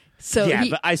guys. So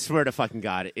but I swear to fucking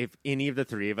God, if any of the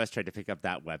three of us tried to pick up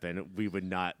that weapon, we would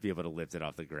not be able to lift it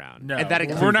off the ground. No, and that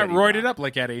we're not Eddie roided Brock. up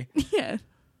like Eddie. Yeah.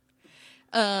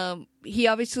 He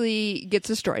obviously gets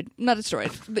destroyed. Not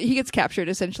destroyed. But he gets captured,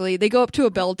 essentially. They go up to a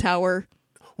bell tower.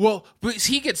 Well, but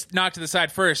he gets knocked to the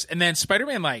side first, and then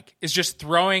Spider-Man is just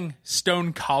throwing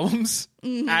stone columns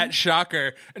at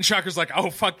Shocker, and Shocker's like, "Oh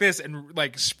fuck this!" and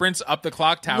sprints up the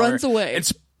clock tower, runs away. And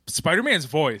Spider-Man's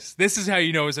voice. This is how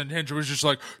you know his intention was just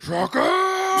like Shocker.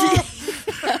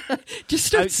 Just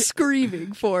starts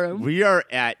screaming for him. We are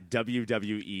at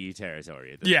WWE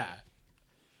territory. Yeah.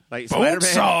 Spider-Man,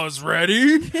 Bonesaw's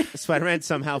ready. Spider-Man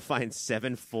somehow finds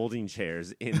 7 folding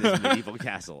chairs in this medieval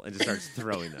castle and just starts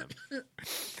throwing them.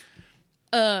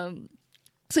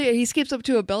 So yeah, he skips up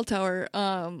to a bell tower.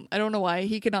 I don't know why.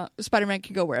 Spider-Man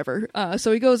can go wherever.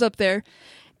 So he goes up there.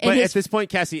 But at this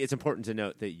point, Cassie, it's important to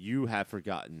note that you have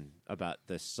forgotten about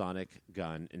the sonic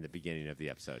gun in the beginning of the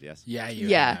episode, yes? Yeah,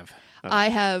 you have. Okay. I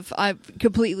have. I'm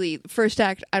completely first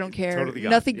act. I don't care. Totally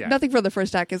Nothing from the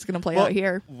first act is going to play out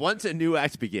here. Once a new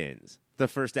act begins, the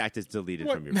first act is deleted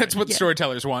from your brain. That's what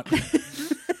storytellers want.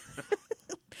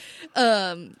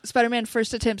 Spider-Man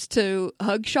first attempts to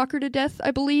hug Shocker to death,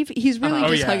 I believe. He's really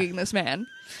just hugging this man.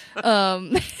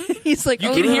 He's like,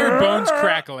 you can hear bones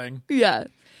crackling. Yeah.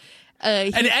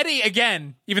 And Eddie,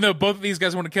 again, even though both of these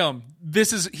guys want to kill him,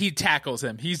 he tackles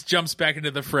him. He jumps back into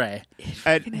the fray.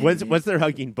 And once they're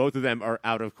hugging, both of them are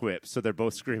out of quips, so they're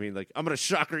both screaming like, "I'm gonna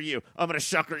shocker you! I'm gonna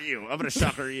shocker you! I'm gonna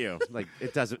shocker you!"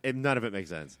 None of it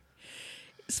makes sense.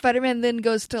 Spider-Man then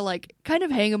goes to kind of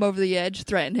hang him over the edge,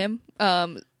 threaten him.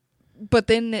 But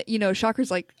then, Shocker's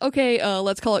like, okay,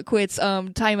 let's call it quits.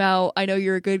 Time out. I know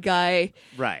you're a good guy.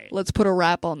 Right. Let's put a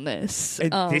wrap on this.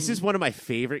 And this is one of my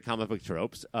favorite comic book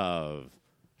tropes of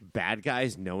bad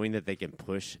guys knowing that they can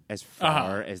push as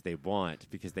far as they want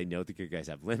because they know the good guys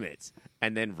have limits.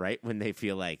 And then right when they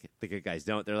feel like the good guys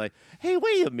don't, they're like, hey,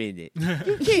 wait a minute.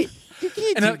 You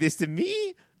can't do this to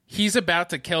me. He's about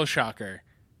to kill Shocker,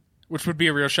 which would be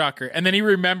a real shocker. And then he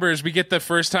remembers, we get the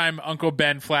first time Uncle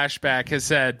Ben flashback has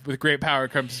said, with great power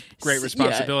comes great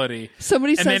responsibility. Yeah.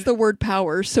 Somebody says the word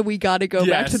power, so we got to go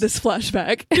back to this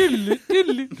flashback.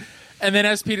 And then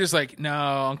as Peter's like, no,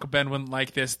 Uncle Ben wouldn't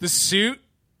like this. The suit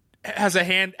has a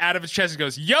hand out of his chest and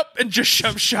goes, yup, and just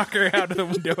shoves Shocker out of the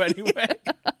window anyway.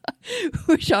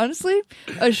 Which, honestly,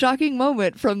 a shocking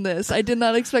moment from this. I did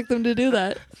not expect them to do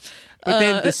that. But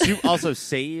then the suit also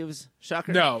saves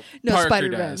Shocker? No, Parker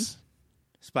Spider-Man does.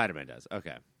 Spider-Man does.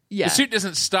 Okay. Yeah. The suit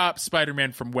doesn't stop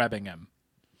Spider-Man from webbing him.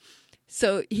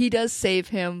 So he does save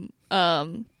him.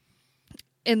 And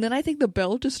then I think the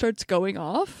bell just starts going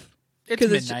off. It's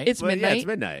midnight. It's midnight. Yeah, it's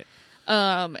midnight.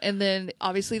 And then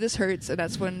obviously this hurts. And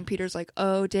that's when Peter's like,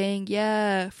 oh, dang,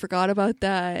 yeah, forgot about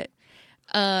that.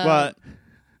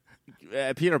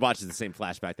 Peter watches the same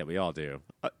flashback that we all do.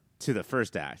 To the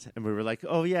first act, and we were like,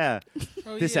 "Oh yeah,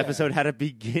 this episode had a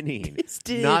beginning." This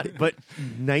did. But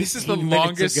 19 this is the minutes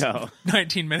longest ago.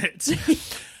 19 minutes.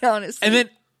 Honestly, and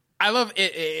then I love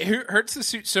it. It hurts the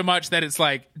suit so much that it's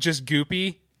just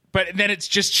goopy, but then it's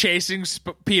just chasing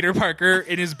Peter Parker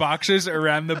in his boxers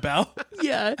around the bell.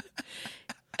 Yeah.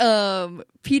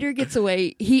 Peter gets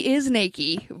away. He is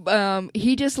naked.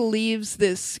 He just leaves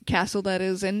this castle that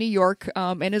is in New York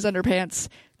in his underpants.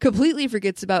 Completely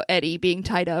forgets about Eddie being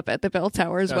tied up at the bell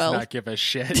tower as well. Does not give a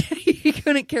shit. He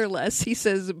couldn't care less. He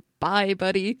says, bye,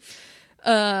 buddy.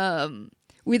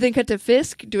 We then cut to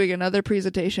Fisk doing another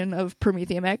presentation of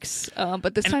Prometheum X,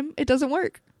 but this time it doesn't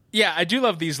work. Yeah, I do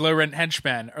love these low-rent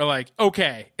henchmen are like,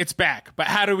 okay, it's back, but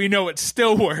how do we know it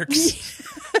still works?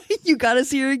 You gotta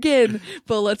see her again,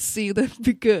 but let's see the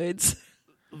goods.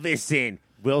 Listen,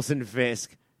 Wilson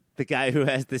Fisk, the guy who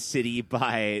has the city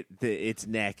by its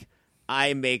neck.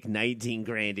 I make 19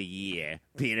 grand a year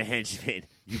being a henchman.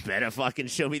 You better fucking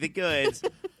show me the goods.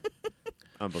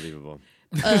 Unbelievable.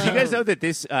 Do you guys know that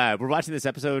this? We're watching this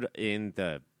episode in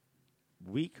the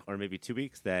week or maybe 2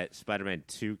 weeks that Spider-Man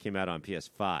 2 came out on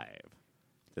PS5.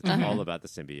 That's all about the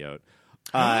symbiote.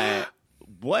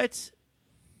 What,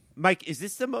 Mike? Is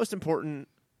this the most important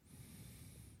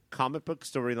comic book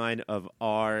storyline of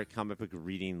our comic book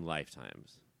reading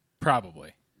lifetimes?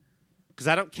 Probably, because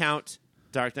I don't count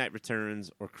Dark Knight Returns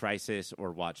or Crisis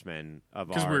or Watchmen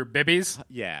because we're bibbies.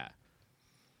 Yeah.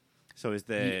 So is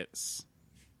the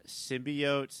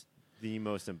symbiote the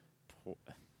most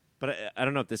important? But I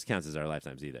don't know if this counts as our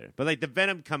lifetimes either. But the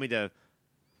Venom coming to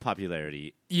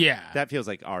popularity, that feels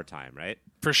like our time, right?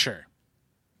 For sure.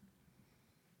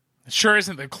 It sure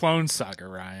isn't the Clone Saga,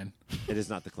 Ryan. It is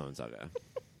not the Clone Saga,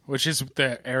 which is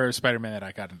the era of Spider-Man that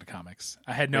I got into comics.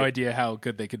 I had no idea how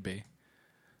good they could be.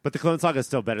 But the Clone Saga is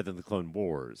still better than the Clone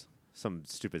Wars. Some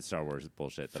stupid Star Wars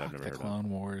bullshit that I've never heard of. The Clone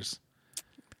Wars. I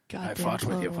Goddamn fought with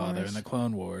Clone your father Wars. in the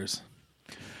Clone Wars.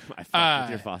 I fought with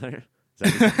your father? Is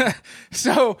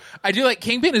So I do like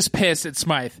Kingpin is pissed at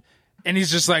Smythe, and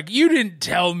he's just like, "You didn't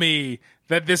tell me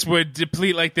that this would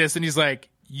deplete like this," and he's like,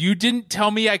 "You didn't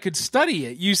tell me I could study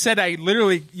it. You said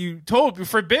you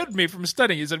forbid me from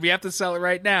studying. You said we have to sell it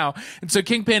right now." And so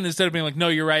Kingpin, instead of being like, "No,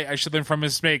 you're right, I should learn from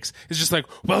mistakes," is just like,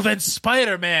 "Well, then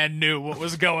Spider-Man knew what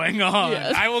was going on.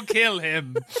 Yes. I will kill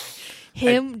him."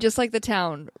 Just like the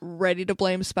town, ready to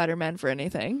blame Spider-Man for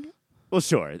anything. Well,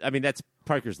 sure. I mean, that's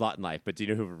Parker's lot in life, but do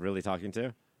you know who we're really talking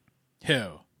to?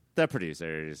 Who? The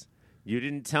producers. You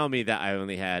didn't tell me that I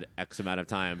only had X amount of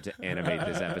time to animate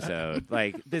this episode.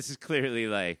 Like, this is clearly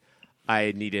like,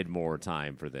 I needed more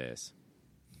time for this.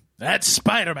 That's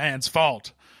Spider-Man's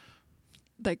fault.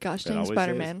 That gosh dang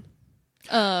Spider-Man.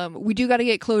 We do got to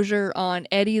get closure on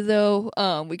Eddie, though.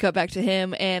 We cut back to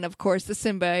him, and of course, the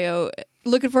symbiote.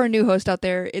 Looking for a new host out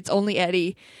there. It's only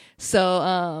Eddie.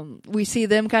 So we see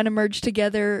them kind of merge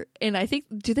together, and I think,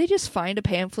 do they just find a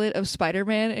pamphlet of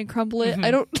Spider-Man and crumble it? Mm-hmm.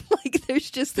 I don't, like, there's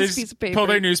just this piece of paper. Pull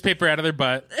their newspaper out of their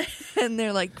butt. And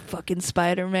they're like, fucking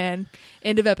Spider-Man.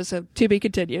 End of episode. To be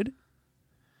continued.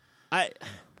 I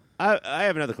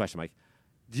have another question, Mike.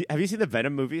 Have you seen the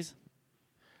Venom movies?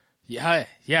 Yeah,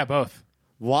 both.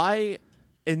 Why?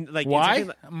 Why?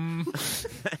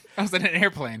 I was in an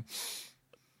airplane.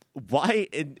 Why?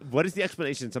 And what is the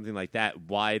explanation in something like that?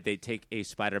 Why they take a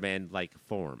Spider-Man-like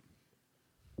form?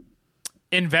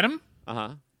 In Venom?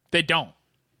 They don't.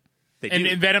 They do.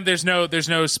 In Venom, there's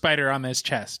no spider on his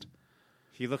chest.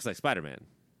 He looks like Spider-Man.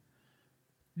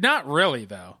 Not really,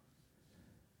 though.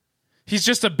 He's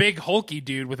just a big hulky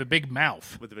dude with a big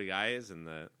mouth. With the big eyes and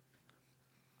the...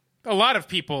 A lot of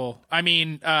people. I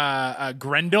mean,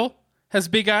 Grendel has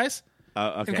big eyes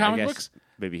in comic books.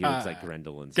 Maybe he looks like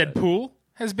Grendel instead. Deadpool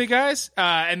has big eyes,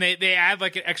 and they add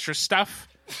like an extra stuff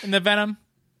in the Venom.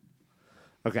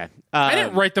 Okay, I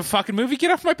didn't write the fucking movie. Get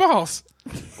off my balls.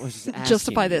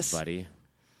 Justify this, buddy.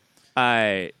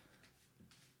 Eddie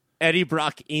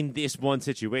Brock in this one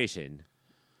situation.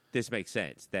 This makes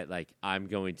sense. That like I'm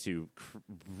going to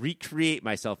recreate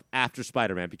myself after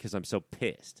Spider-Man because I'm so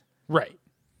pissed. Right.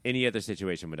 Any other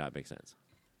situation would not make sense.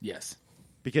 Yes.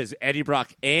 Because Eddie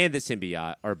Brock and the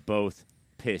symbiote are both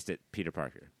pissed at Peter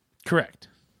Parker. Correct.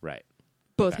 Right.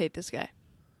 Both hate this guy.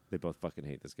 They both fucking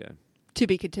hate this guy. To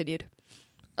be continued.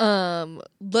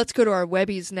 Let's go to our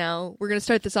Webbies now. We're going to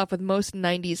start this off with most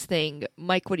 90s thing.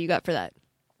 Mike, what do you got for that?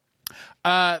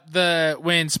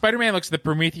 When Spider-Man looks at the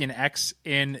Promethean X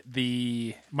in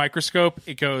the microscope,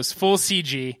 it goes full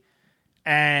CG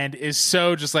and is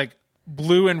so just like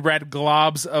blue and red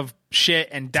globs of shit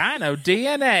and dino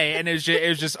DNA, and it was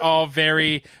just all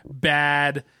very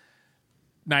bad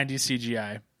 90s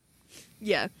CGI.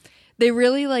 Yeah. They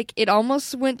really it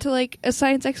almost went to like a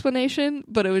science explanation,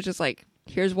 but it was just like,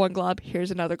 here's one glob,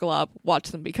 here's another glob,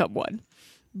 watch them become one.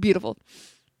 Beautiful.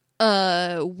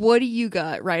 What do you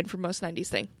got, Ryan, for most 90s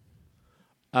thing?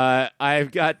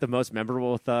 I've got the most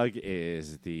memorable thug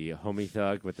is the homie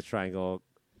thug with the triangle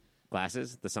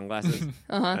glasses, the sunglasses.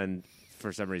 And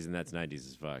for some reason, that's 90s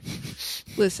as fuck.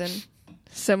 Listen,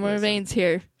 similar veins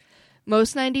here.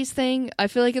 Most 90s thing, I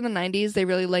feel like in the 90s, they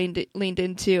really leaned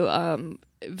into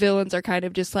villains are kind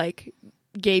of just like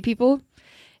gay people.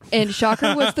 And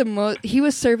Shocker was he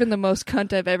was serving the most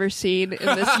cunt I've ever seen in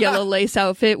this yellow lace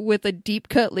outfit with a deep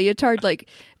cut leotard, like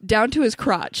down to his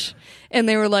crotch. And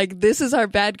they were like, this is our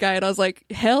bad guy. And I was like,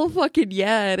 hell fucking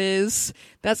yeah, it is.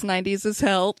 That's 90s as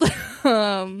hell.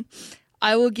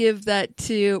 I will give that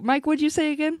to Mike. What'd you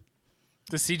say again?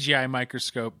 The CGI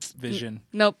microscope vision.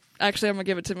 Nope. Actually, I'm going to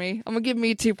give it to me. I'm going to give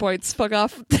me 2 points. Fuck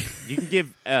off. You can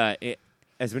give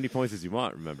as many points as you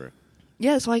want, remember?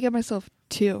 Yeah, so I give myself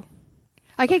 2.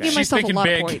 I can't give myself a lot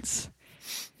of points.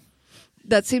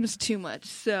 That seems too much.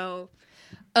 So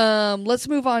let's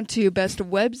move on to best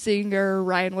web zinger.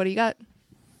 Ryan, what do you got?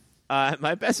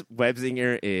 My best web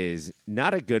zinger is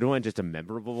not a good one, just a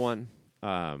memorable one.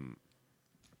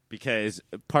 Because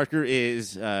Parker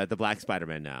is the Black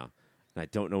Spider-Man now, and I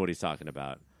don't know what he's talking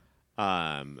about.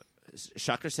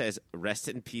 Shocker says, "Rest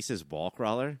in pieces, wall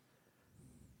crawler,"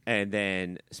 and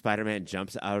then Spider-Man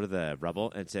jumps out of the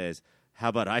rubble and says, "How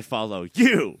about I follow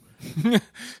you?"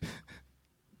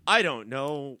 I don't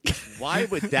know. Why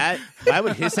would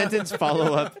his sentence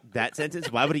follow up that sentence?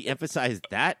 Why would he emphasize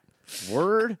that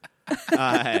word?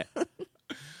 I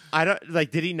don't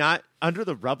like. Did he not under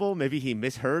the rubble? Maybe he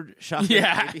misheard Shocker.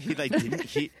 Yeah. Maybe he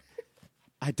didn't.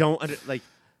 I don't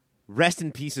rest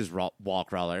in pieces, wall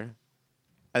crawler.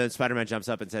 And then Spider-Man jumps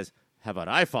up and says, "How about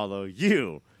I follow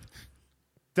you?"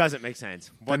 Doesn't make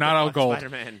sense. They're not all gold.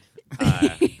 Spider-Man.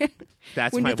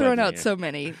 That's when my you're throwing out here. so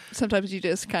many, sometimes you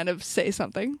just kind of say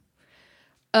something.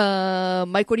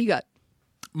 Mike, what do you got?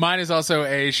 Mine is also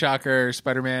a Shocker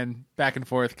Spider-Man back and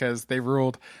forth because they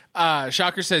ruled.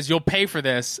 Shocker says, you'll pay for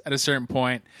this at a certain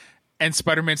point. And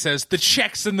Spider-Man says, the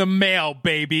check's in the mail,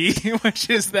 baby. Which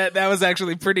is that was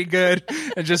actually pretty good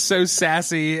and just so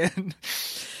sassy. And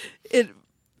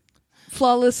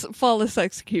flawless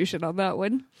execution on that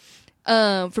one.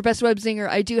 For Best Web Zinger,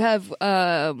 I do have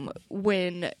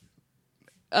when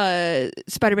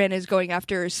Spider-Man is going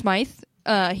after Smythe,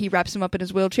 he wraps him up in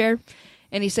his wheelchair.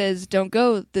 And he says, don't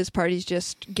go, this party's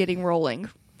just getting rolling.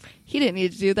 He didn't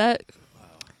need to do that.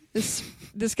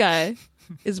 This guy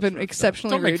has been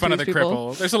exceptionally rude. Don't make fun of the people.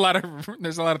 cripple. There's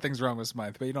a lot of things wrong with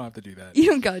Smythe, but you don't have to do that. You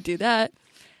don't gotta do that.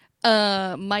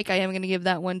 Mike, I am gonna give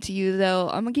that one to you, though.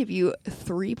 I'm gonna give you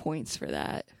 3 points for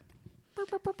that.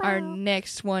 Our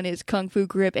next one is Kung Fu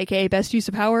Grip, aka Best Use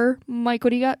of Power. Mike,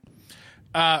 what do you got?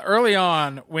 Early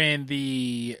on, when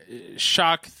the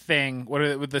shock thing,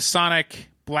 with the sonic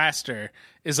blaster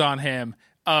is on him,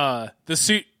 the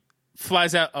suit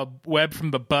flies out a web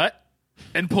from the butt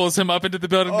and pulls him up into the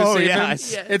building to save him.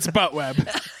 Yeah. It's butt web.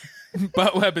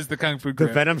 Butt web is the Kung Fu Grip.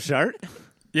 The Venom Shark?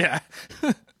 Yeah.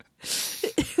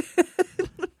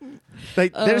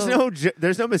 Like, there's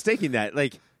no mistaking that.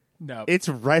 Like, no, it's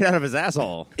right out of his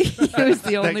asshole. It was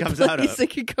the only comes place it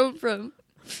could come from.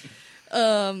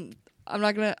 I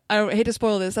hate to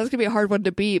spoil this. That's gonna be a hard one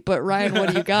to beat. But Ryan, what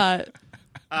do you got?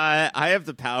 I have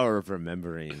the power of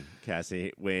remembering,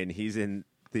 Cassie, when he's in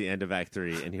the end of Act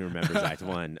 3 and he remembers Act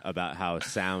 1 about how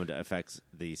sound affects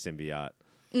the symbiote.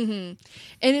 Mm-hmm.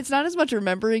 And it's not as much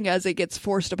remembering as it gets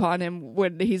forced upon him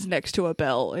when he's next to a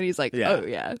bell and he's like, oh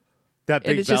yeah. That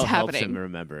big it's bell just helps happening. him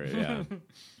remember it, yeah.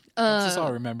 that's all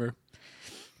I remember.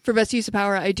 For Best Use of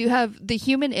Power, I do have the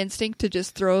human instinct to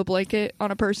just throw a blanket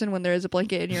on a person when there is a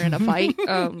blanket and you're in a fight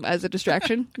as a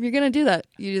distraction. You're going to do that.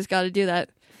 You just got to do that.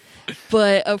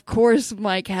 But, of course,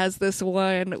 Mike has this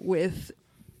one with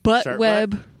butt Shark web.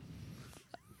 butt?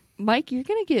 Mike, you're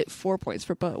going to get 4 points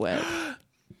for butt web.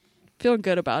 Feeling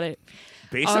good about it.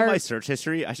 Based on my search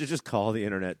history, I should just call the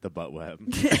internet the butt web.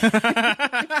 That's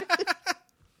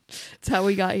how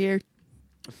we got here.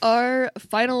 Our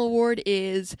final award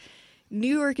is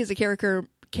New York is a character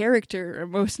or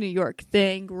most New York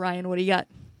thing. Ryan, what do you got?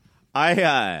 I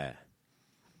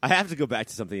have to go back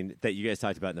to something that you guys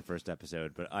talked about in the first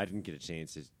episode, but I didn't get a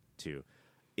chance to.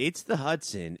 It's the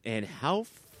Hudson, and how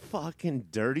fucking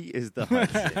dirty is the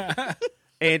Hudson?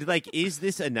 And, like, is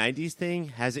this a 90s thing?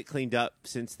 Has it cleaned up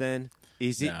since then?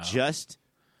 Is it just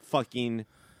fucking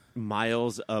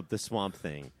miles of the swamp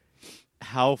thing?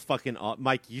 How fucking...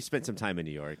 Mike, you spent some time in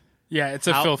New York. Yeah, it's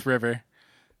a filth river.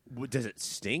 Does it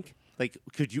stink? Like,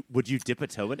 would you dip a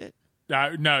toe in it?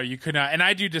 No, you could not. And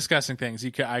I do disgusting things.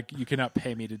 You could not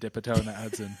pay me to dip a toe in that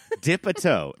Hudson. Dip a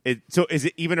toe. So is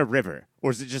it even a river?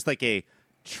 Or is it just like a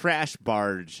trash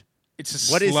barge? It's a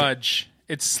sludge.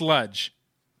 It's sludge.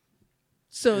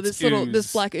 So It's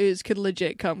this black ooze could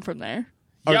legit come from there.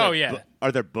 Yeah.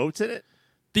 Are there boats in it?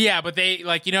 Yeah, but they,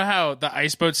 like, you know how the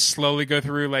ice boats slowly go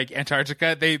through, like,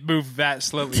 Antarctica? They move that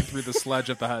slowly through the sludge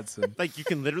of the Hudson. Like, you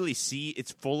can literally see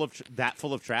it's full of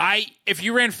trash? If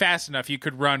you ran fast enough, you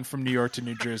could run from New York to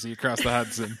New Jersey across the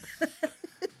Hudson.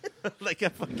 Like a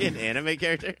fucking anime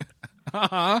character?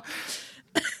 Uh-huh.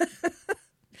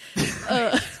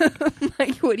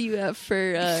 Mike, what do you have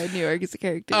for New York as a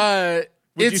character?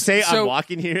 Would you say I'm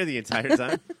walking here the entire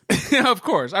time? Of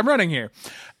course. I'm running here.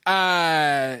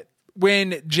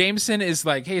 When Jameson is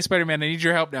like, hey, Spider-Man, I need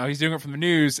your help now. He's doing it from the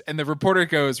news. And the reporter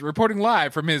goes, reporting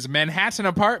live from his Manhattan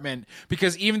apartment,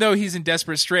 because even though he's in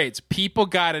desperate straits, people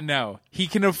got to know he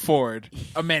can afford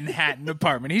a Manhattan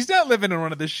apartment. He's not living in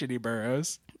one of the shitty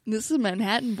boroughs. This is a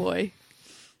Manhattan boy.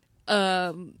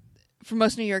 For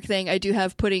most New York thing, I do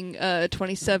have putting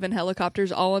 27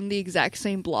 helicopters all on the exact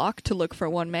same block to look for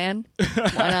one man.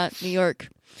 Why not New York?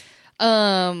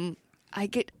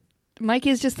 Mike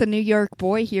is just the New York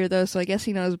boy here, though, so I guess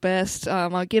he knows best.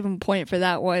 I'll give him a point for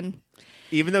that one.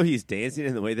 Even though he's dancing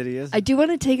in the way that he is? I do want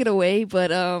to take it away,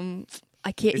 but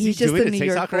I can't. Is he's he just doing the New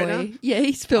TikTok York right boy. now? Yeah,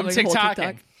 he's filming I'm whole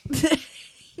TikToking. TikTok.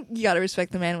 You got to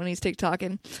respect the man when he's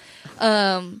TikToking.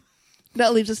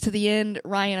 That leaves us to the end.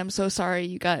 Ryan, I'm so sorry.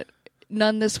 You got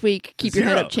none this week. Keep your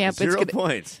head up, champ. 0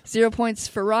 points. 0 points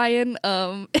for Ryan.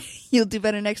 You'll do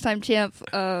better next time, champ.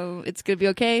 It's going to be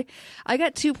okay. I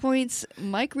got 2 points.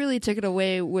 Mike really took it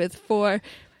away with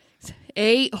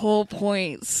 8 whole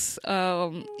points.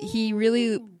 He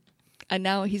really... And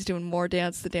now he's doing more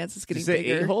dance. The dance is getting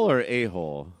bigger. Is it 8-hole or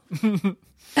A-hole?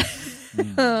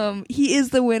 He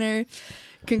is the winner.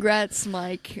 Congrats,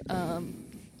 Mike.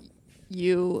 Thank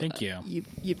you.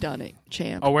 You've done it,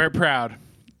 champ. I'll wear it proud.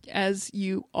 as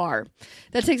you are.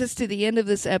 That takes us to the end of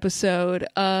this episode.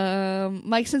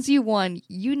 Mike, since you won,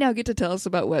 you now get to tell us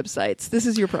about websites. This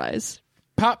is your prize.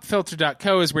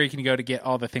 Popfilter.co is where you can go to get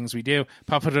all the things we do.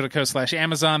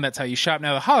 Popfilter.co/Amazon. That's how you shop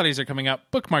now. The holidays are coming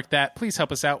up. Bookmark that. Please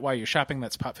help us out while you're shopping.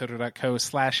 That's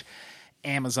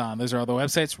popfilter.co/Amazon. Those are all the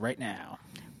websites right now.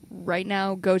 Right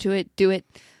now, go to it. Do it.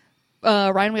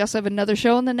 Ryan, we also have another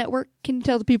show on the network. Can you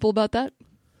tell the people about that?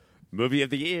 Movie of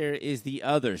the Year is the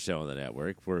other show on the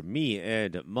network where me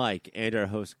and Mike and our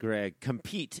host Greg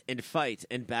compete and fight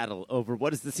and battle over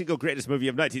what is the single greatest movie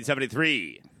of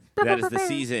 1973. That is the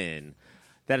season.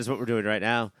 That is what we're doing right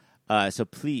now. So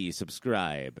please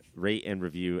subscribe, rate, and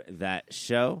review that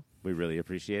show. We really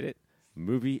appreciate it.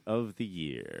 Movie of the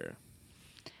Year.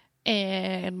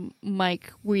 And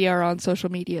Mike, we are on social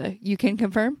media. You can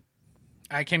confirm?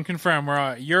 I can confirm. We're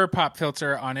on Your Pop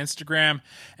Filter on Instagram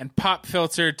and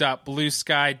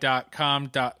popfilter.bluesky.com.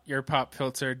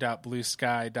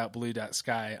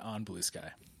 Yourpopfilter.bluesky.blue.sky on Blue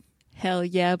Sky. Hell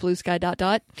yeah,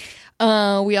 bluesky ...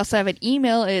 We also have an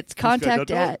email. It's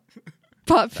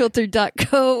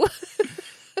contact@popfilter.co.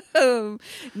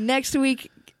 Next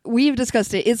week, we've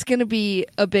discussed it. It's going to be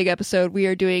a big episode. We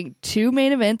are doing 2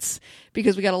 main events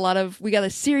because we got a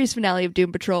series finale of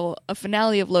Doom Patrol, a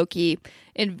finale of Loki.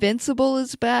 Invincible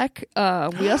is back.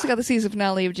 We also got the season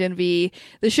finale of Gen V.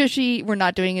 The Shushy, we're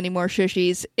not doing any more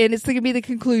Shushies. And it's going to be the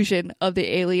conclusion of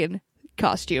the Alien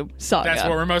costume saga. That's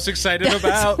what we're most excited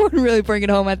about. We're really bringing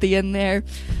it home at the end there.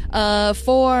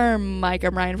 For Mike,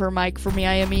 I'm Ryan. For Mike, for me,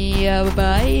 I am me.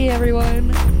 Bye,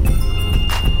 everyone.